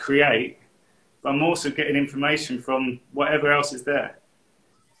 I create, but I'm also getting information from whatever else is there.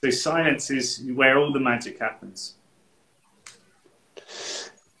 So silence is where all the magic happens.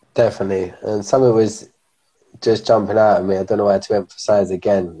 Definitely. And something was just jumping out at me. I don't know how to emphasize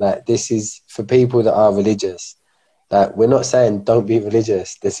again. Like, this is for people that are religious. Like, we're not saying don't be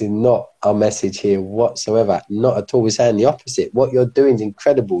religious. This is not our message here whatsoever. Not at all. We're saying the opposite. What you're doing is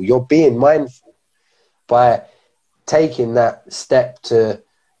incredible. You're being mindful by taking that step to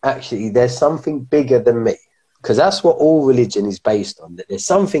actually, there's something bigger than me. Because that's what all religion is based on. That there's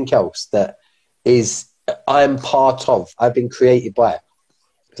something else that is I'm part of. I've been created by.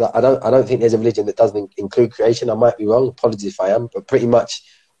 Because I don't think there's a religion that doesn't include creation. I might be wrong. Apologies if I am. But pretty much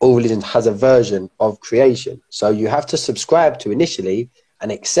all religion has a version of creation. So you have to subscribe to initially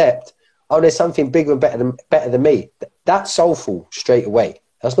and accept, oh, there's something bigger and better than me. That's soulful straight away.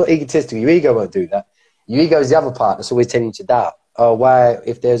 That's not egotistical. Your ego won't do that. Your ego is the other part that's always telling you to doubt. Oh, why,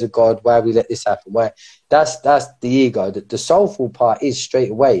 if there's a God, why we let this happen? Why? That's the ego. The soulful part is straight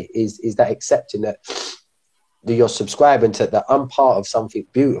away is that accepting that you're subscribing to, that I'm part of something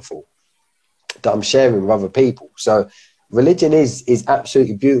beautiful that I'm sharing with other people. So religion is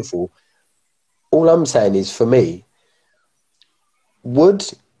absolutely beautiful. All I'm saying is, for me, would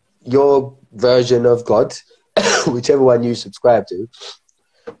your version of God, whichever one you subscribe to,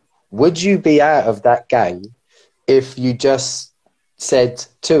 would you be out of that gang if you just said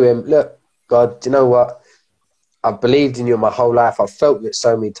to him, look, God, do you know what? I've believed in you my whole life. I've felt it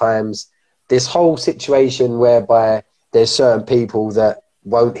so many times. This whole situation whereby there's certain people that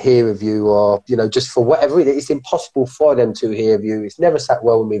won't hear of you, or, you know, just for whatever reason, it's impossible for them to hear of you. It's never sat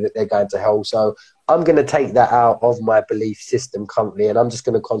well with me that they're going to hell. So I'm going to take that out of my belief system currently, and I'm just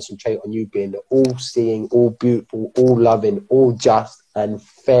going to concentrate on you being the all-seeing, all beautiful, all loving, all just and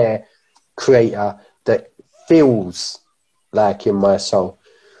fair creator that feels like in my soul.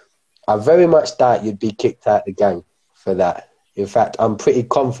 I very much doubt you'd be kicked out the gang for that. In fact, I'm pretty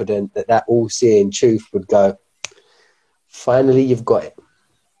confident that that all-seeing truth would go, finally, you've got it.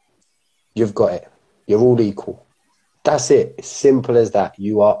 You've got it. You're all equal. That's it. It's simple as that.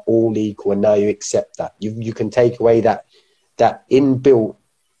 You are all equal, and now you accept that. You can take away that inbuilt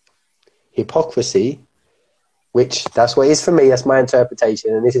hypocrisy, which that's what it is for me. That's my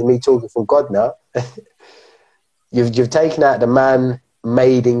interpretation, and this is me talking from God now. You've taken out the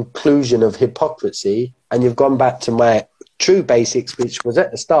man-made inclusion of hypocrisy, and you've gone back to my true basics, which was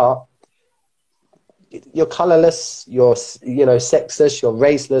at the start. You're colourless, you're sexless, you're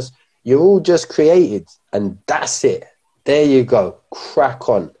raceless. You're all just created, and that's it. There you go. Crack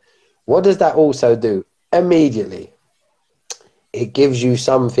on. What does that also do? Immediately, it gives you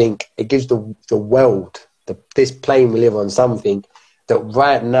something. It gives the world, this plane we live on, something that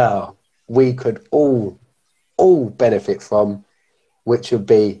right now we could all benefit from, which would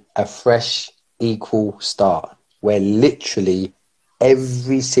be a fresh, equal start, where literally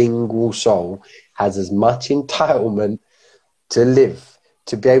every single soul has as much entitlement to live,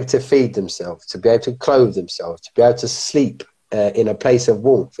 to be able to feed themselves, to be able to clothe themselves, to be able to sleep in a place of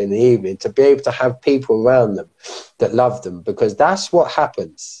warmth in the evening, to be able to have people around them that love them, because that's what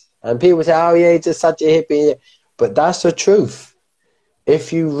happens. And people say, oh yeah, he's just such a hippie. But that's the truth.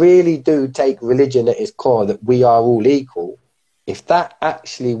 If you really do take religion at its core, that we are all equal, if that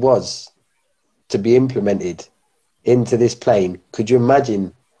actually was to be implemented into this plane, could you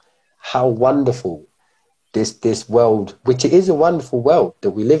imagine how wonderful this world, which it is a wonderful world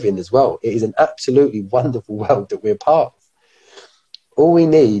that we live in as well. It is an absolutely wonderful world that we're part of. All we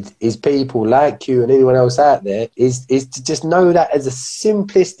need is people like you and anyone else out there is to just know that as a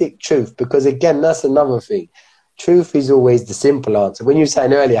simplistic truth, because again, that's another thing. Truth is always the simple answer. When you were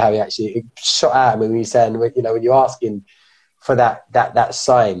saying earlier, Harry, actually, it shot out at me when you were saying, you know, when you're asking for that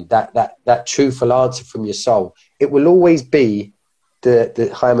sign, that truthful answer from your soul, it will always be the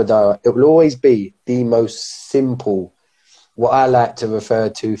Hamadara. It will always be the most simple, what I like to refer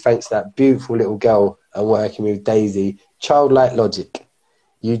to, thanks to that beautiful little girl I'm working with, Daisy, childlike logic.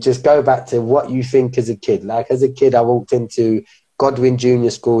 You just go back to what you think as a kid. Like as a kid, I walked into Godwin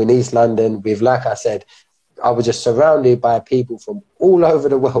Junior School in East London with, like I said, I was just surrounded by people from all over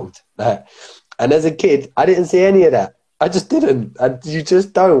the world. And as a kid, I didn't see any of that. I just didn't. You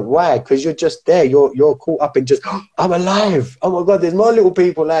just don't. Why? Because you're just there. You're caught up in just, oh, I'm alive. Oh my God, there's more little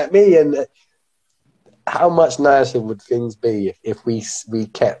people like me. And how much nicer would things be if we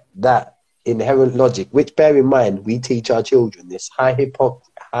kept that inherent logic, which, bear in mind, we teach our children this high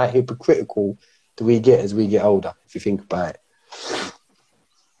hypocritical do we get as we get older, if you think about it?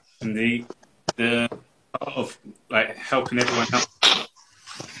 And the part of like helping everyone else,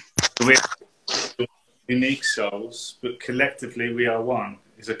 we're unique souls, but collectively we are one.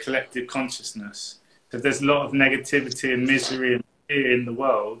 It's a collective consciousness. So there's a lot of negativity and misery and fear in the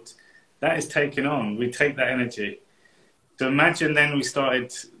world. That is taken on. We take that energy. So imagine then we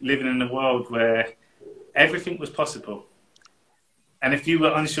started living in a world where everything was possible. And if you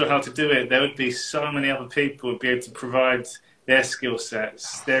were unsure how to do it, there would be so many other people who would be able to provide their skill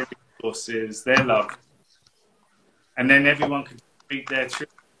sets, their resources, their love. And then everyone could speak their truth,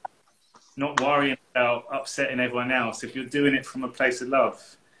 not worrying about upsetting everyone else. If you're doing it from a place of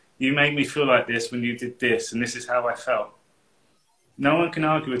love, you made me feel like this when you did this, and this is how I felt. No one can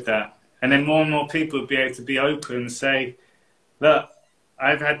argue with that. And then more and more people would be able to be open and say, look,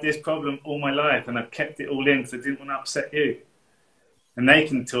 I've had this problem all my life and I've kept it all in because I didn't want to upset you. And they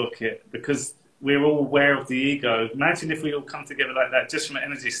can talk it because we're all aware of the ego. Imagine if we all come together like that, just from an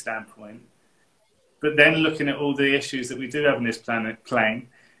energy standpoint. But then looking at all the issues that we do have on this plane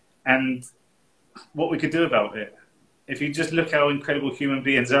and what we could do about it. If you just look how incredible human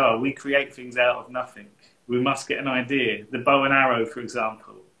beings are, we create things out of nothing. We must get an idea. The bow and arrow, for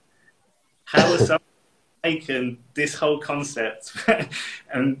example. How has someone taken this whole concept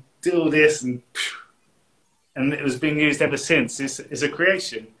and do all this and it was being used ever since? It's a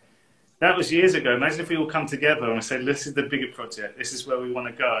creation. That was years ago. Imagine if we all come together and said, this is the bigger project. This is where we want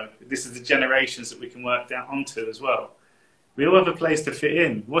to go. This is the generations that we can work down onto as well. We all have a place to fit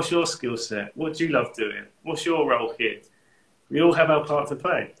in. What's your skill set? What do you love doing? What's your role here? We all have our part to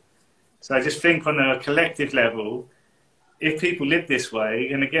play. So I just think on a collective level, if people live this way,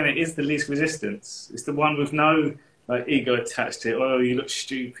 and again, it is the least resistance. It's the one with no like ego attached to it. Oh, you look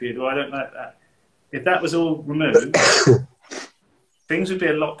stupid. Or I don't like that. If that was all removed, things would be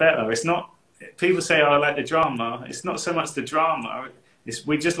a lot better. It's not, people say, oh, I like the drama. It's not so much the drama.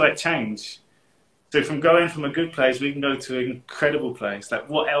 We just like change. So from going from a good place, we can go to an incredible place. Like,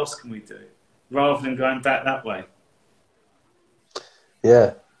 what else can we do? Rather than going back that way.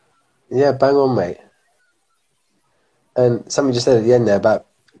 Yeah. Yeah, bang on, mate. And something just said at the end there about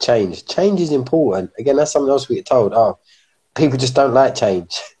change. Change is important. Again, that's something else we get told. Oh, people just don't like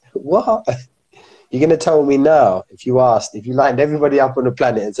change. What? You're going to tell me now, if you lined everybody up on the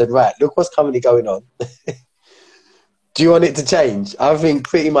planet and said, right, look what's currently going on. Do you want it to change? I think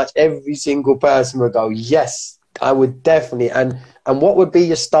pretty much every single person would go, yes, I would definitely. And what would be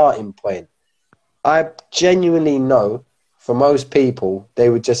your starting point? I genuinely know for most people, they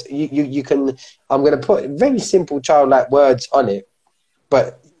would just, you can, I'm going to put very simple childlike words on it,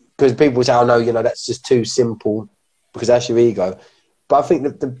 but because people say, oh no, that's just too simple because that's your ego. But I think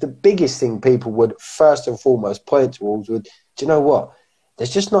that the biggest thing people would first and foremost point towards would, do you know what?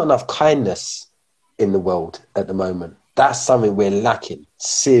 There's just not enough kindness in the world at the moment. That's something we're lacking,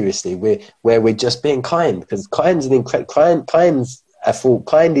 seriously, where we're just being kind, because kind's a fault.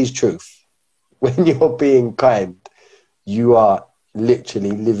 Kind is truth. When you're being kind, you are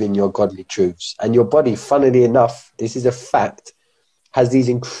literally living your godly truths. And your body, funnily enough, this is a fact, has these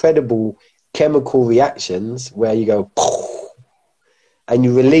incredible chemical reactions where you go, and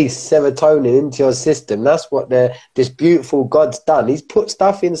you release serotonin into your system. That's what this beautiful God's done. He's put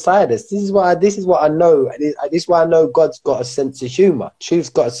stuff inside us. This is what I know. This is why I know God's got a sense of humor. Truth's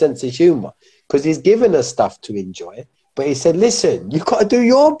got a sense of humor, because he's given us stuff to enjoy. But he said, listen, you've got to do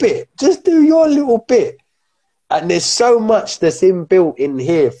your bit. Just do your little bit. And there's so much that's inbuilt in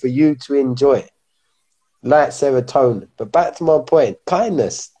here for you to enjoy, like serotonin. But back to my point,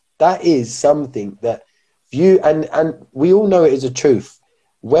 kindness, that is something that and we all know it is a truth.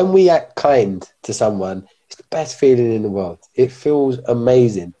 When we act kind to someone, it's the best feeling in the world. It feels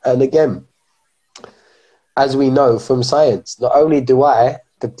amazing. And again, as we know from science, not only do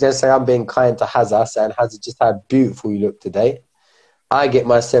let's say I'm being kind to Hazza, saying, Hazza, just how beautiful you look today. I get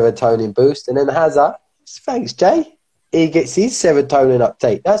my serotonin boost, and then Hazza, thanks, Jay. He gets his serotonin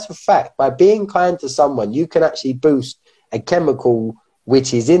uptake. That's a fact. By being kind to someone, you can actually boost a chemical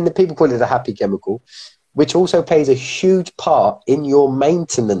which is people call it a happy chemical, which also plays a huge part in your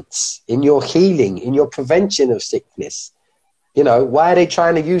maintenance, in your healing, in your prevention of sickness. Why are they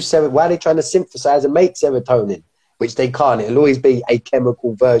trying to synthesize and make serotonin, which they can't? It'll always be a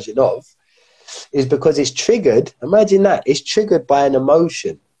chemical version of, is because it's triggered. Imagine that. It's triggered by an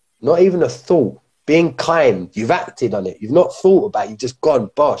emotion, not even a thought. Being kind, you've acted on it. You've not thought about it. You've just gone,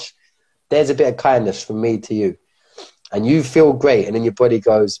 bosh, there's a bit of kindness from me to you. And you feel great. And then your body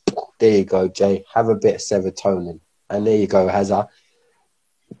goes, there you go, Jay. Have a bit of serotonin. And there you go, Hazza.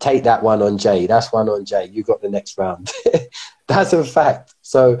 Take that one on Jay. That's one on Jay. You got the next round. That's a fact.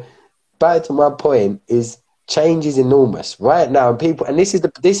 So back to my point, is change is enormous right now, and people, and this is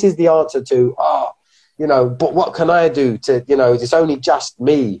the answer to, you know, but what can I do to, you know, it's only just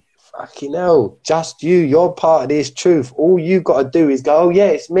me. Fucking hell, just you. You're part of this truth. All you got to do is go, oh yeah,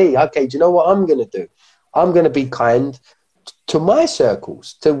 it's me. Okay, do you know what I'm gonna do? I'm gonna be kind to my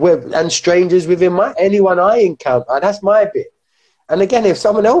circles, and strangers within anyone I encounter. That's my bit. And again, if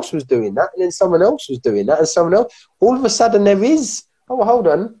someone else was doing that, and then someone else was doing that, and someone else, all of a sudden there is, oh, hold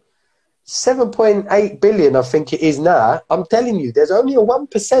on, 7.8 billion, I think it is now. I'm telling you, there's only a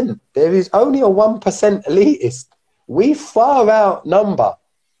 1%. There is only a 1% elitist. We far outnumber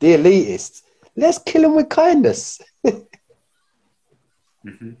the elitists. Let's kill them with kindness.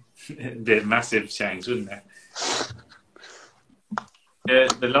 It'd be a massive change, wouldn't it?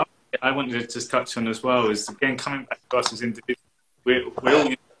 The last thing I wanted to just touch on as well is, again, coming back to us as individuals, we all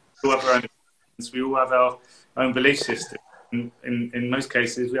have our own opinions, we all have our own belief system. In most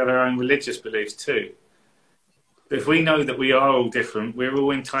cases, we have our own religious beliefs too. But if we know that we are all different, we're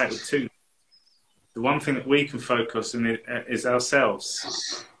all entitled to. The one thing that we can focus on is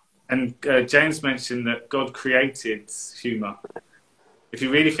ourselves. And James mentioned that God created humour. If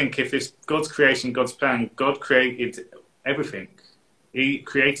you really think, if it's God's creation, God's plan, God created everything. He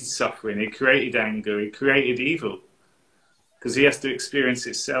created suffering, he created anger, he created evil. Because he has to experience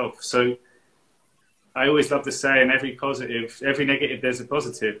itself. So I always love to say, in every negative, there's a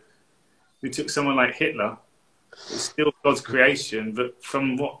positive. We took someone like Hitler, it's still God's creation, but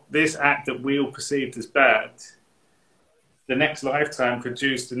from this act that we all perceived as bad, the next lifetime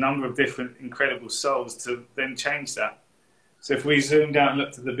produced a number of different incredible souls to then change that. So if we zoomed out and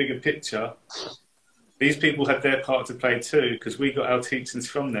looked at the bigger picture, these people had their part to play too, because we got our teachings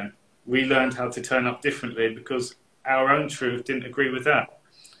from them. We learned how to turn up differently because our own truth didn't agree with that.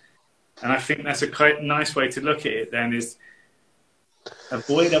 And I think that's a quite nice way to look at it then, is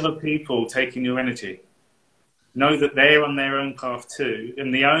avoid other people taking your energy. Know that they're on their own path too.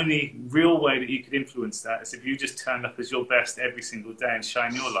 And the only real way that you could influence that is if you just turn up as your best every single day and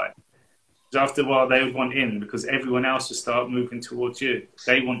shine your light. Because after a while, they would want in, because everyone else will start moving towards you.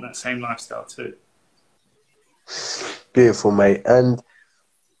 They want that same lifestyle too. Beautiful, mate. And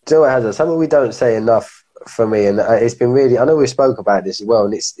Joe has something we don't say enough for me, and it's been really, I know we spoke about this as well,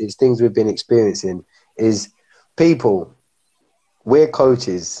 and it's things we've been experiencing, is people, we're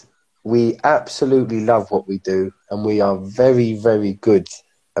coaches, we absolutely love what we do, and we are very, very good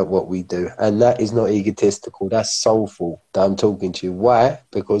at what we do, and that is not egotistical, that's soulful that I'm talking to you. Why?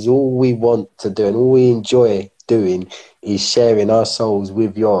 Because all we want to do and all we enjoy doing is sharing our souls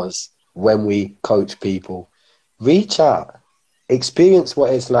with yours when we coach people. Reach out, experience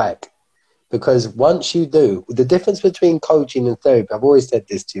what it's like. Because once you do, the difference between coaching and therapy, I've always said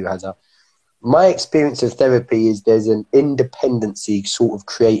this to you, Hazza, my experience of therapy is there's an independency sort of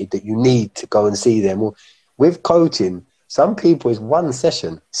created that you need to go and see them. Well, with coaching, some people it's one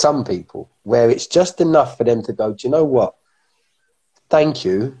session, some people, where it's just enough for them to go, do you know what? Thank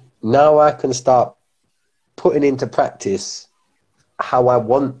you. Now I can start putting into practice how I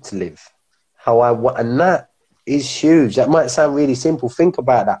want to live, and that is huge. That might sound really simple. Think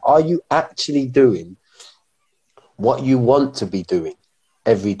about that. Are you actually doing what you want to be doing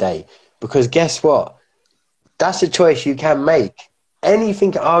every day? Because guess what? That's a choice you can make.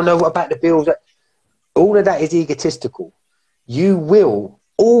 Anything, oh no, what about the bills? All of that is egotistical. You will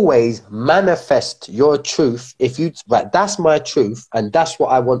always manifest your truth. If you, right, that's my truth and that's what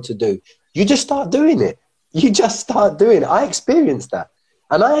I want to do. You just start doing it. You just start doing it. I experienced that.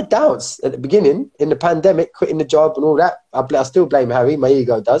 And I had doubts at the beginning, in the pandemic, quitting the job and all that. I still blame Harry, my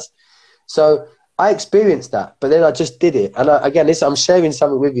ego does. So I experienced that, but then I just did it. And again, I'm sharing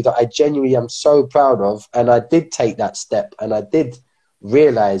something with you that I genuinely am so proud of. And I did take that step and I did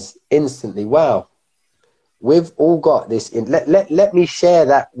realize instantly, wow, we've all got this. Let me share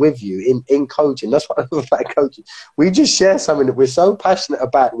that with you in coaching. That's what I love about coaching. We just share something that we're so passionate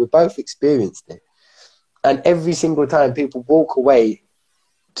about. We both experienced it. And every single time people walk away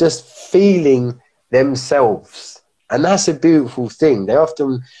just feeling themselves. And that's a beautiful thing. They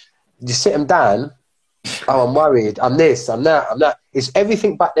often, you sit them down, oh, I'm worried, I'm this, I'm that, I'm that. It's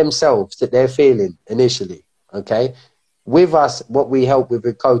everything but themselves that they're feeling initially, okay? With us, what we help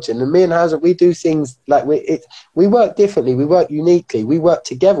with coaching, and me and Hazza, we do things like, we work differently, we work uniquely, we work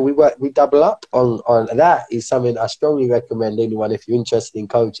together, we double up on that is something I strongly recommend anyone, if you're interested in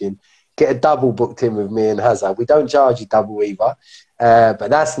coaching, get a double booked in with me and Hazza. We don't charge you double either. But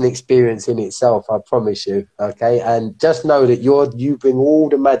that's an experience in itself, I promise you, okay? And just know that you bring all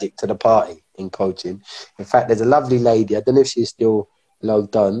the magic to the party in coaching. In fact, there's a lovely lady, I don't know if she's still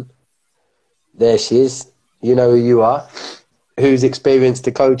logged on. There she is. You know who you are. who's experienced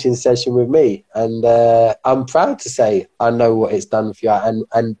a coaching session with me, and I'm proud to say I know what it's done for you,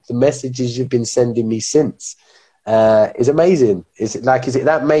 and the messages you've been sending me since is amazing. That's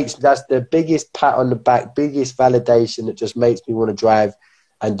the biggest pat on the back, biggest validation that just makes me want to drive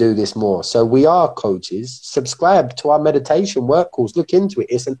and do this more. So we are coaches. Subscribe to our meditation work course. Look into it.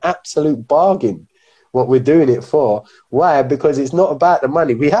 It's an absolute bargain what we're doing it for. Why? Because it's not about the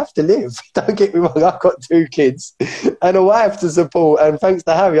money. We have to live. Don't get me wrong. I've got 2 kids and a wife to support. And thanks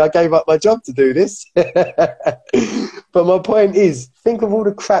to Harry, I gave up my job to do this. But my point is, think of all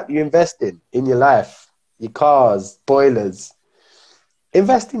the crap you invest in your life, your cars, boilers.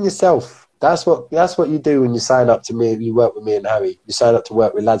 Invest in yourself. That's what you do when you sign up to me. You work with me and Harry. You sign up to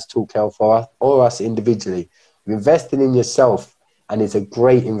work with Lads Talk Health or us individually. You're investing in yourself. And it's a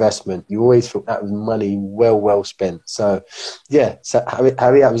great investment. You always feel that was money well spent. So, yeah. So,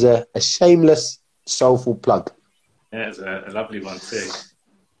 Harry, that was a shameless, soulful plug. Yeah, it's a lovely one too.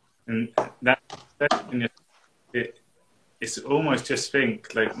 And it's almost just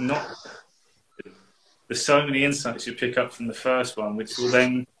think, like, not... There's so many insights you pick up from the first one, which will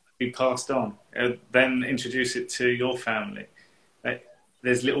then be passed on. Then introduce it to your family.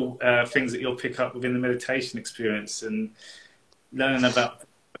 There's little things that you'll pick up within the meditation experience and learning about.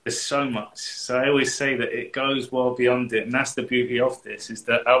 There's so much. So I always say that it goes well beyond it, and that's the beauty of this, is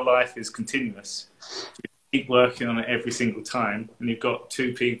that our life is continuous. You keep working on it every single time, and you've got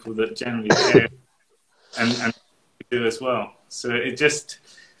 2 people that generally care and do as well. So it just,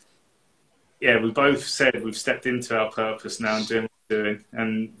 yeah, we both said we've stepped into our purpose now and doing what we're doing,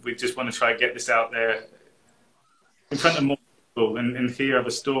 and we just want to try and get this out there in front of more people and hear other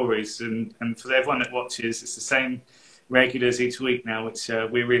stories. And for everyone that watches, it's the same regulars each week now, which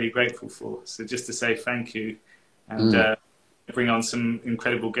we're really grateful for. So just to say thank you, and bring on some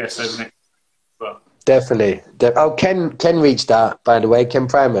incredible guests over the next as well. Definitely. Ken reached out, by the way, Ken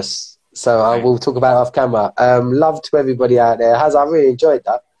Primus. So I will talk about it off camera. Love to everybody out there. I really enjoyed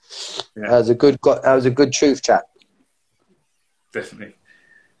that. Yeah. That was a good truth chat. Definitely.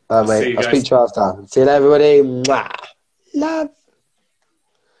 Mate, I'll speak to you after. See you later, everybody. Mwah. Love.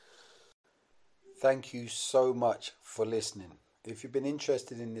 Thank you so much for listening. If you've been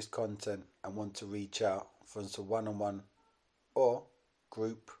interested in this content and want to reach out for some one-on-one or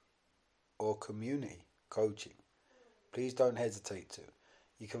group or community coaching, please don't hesitate to.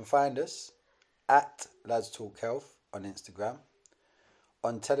 You can find us at Lads Talk Health on Instagram.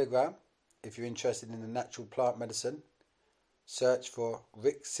 On Telegram, if you're interested in the natural plant medicine, search for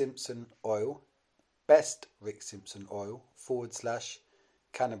Rick Simpson Oil, best Rick Simpson Oil,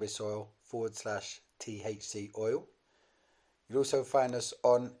 /cannabis oil, /THC oil. You'll also find us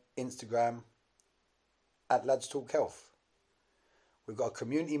on Instagram at Lads Talk Health. We've got a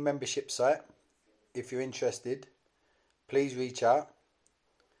community membership site. If you're interested, please reach out.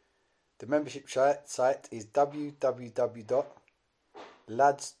 The membership site is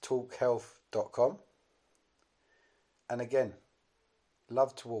www.ladstalkhealth.com. And again,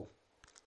 love to all.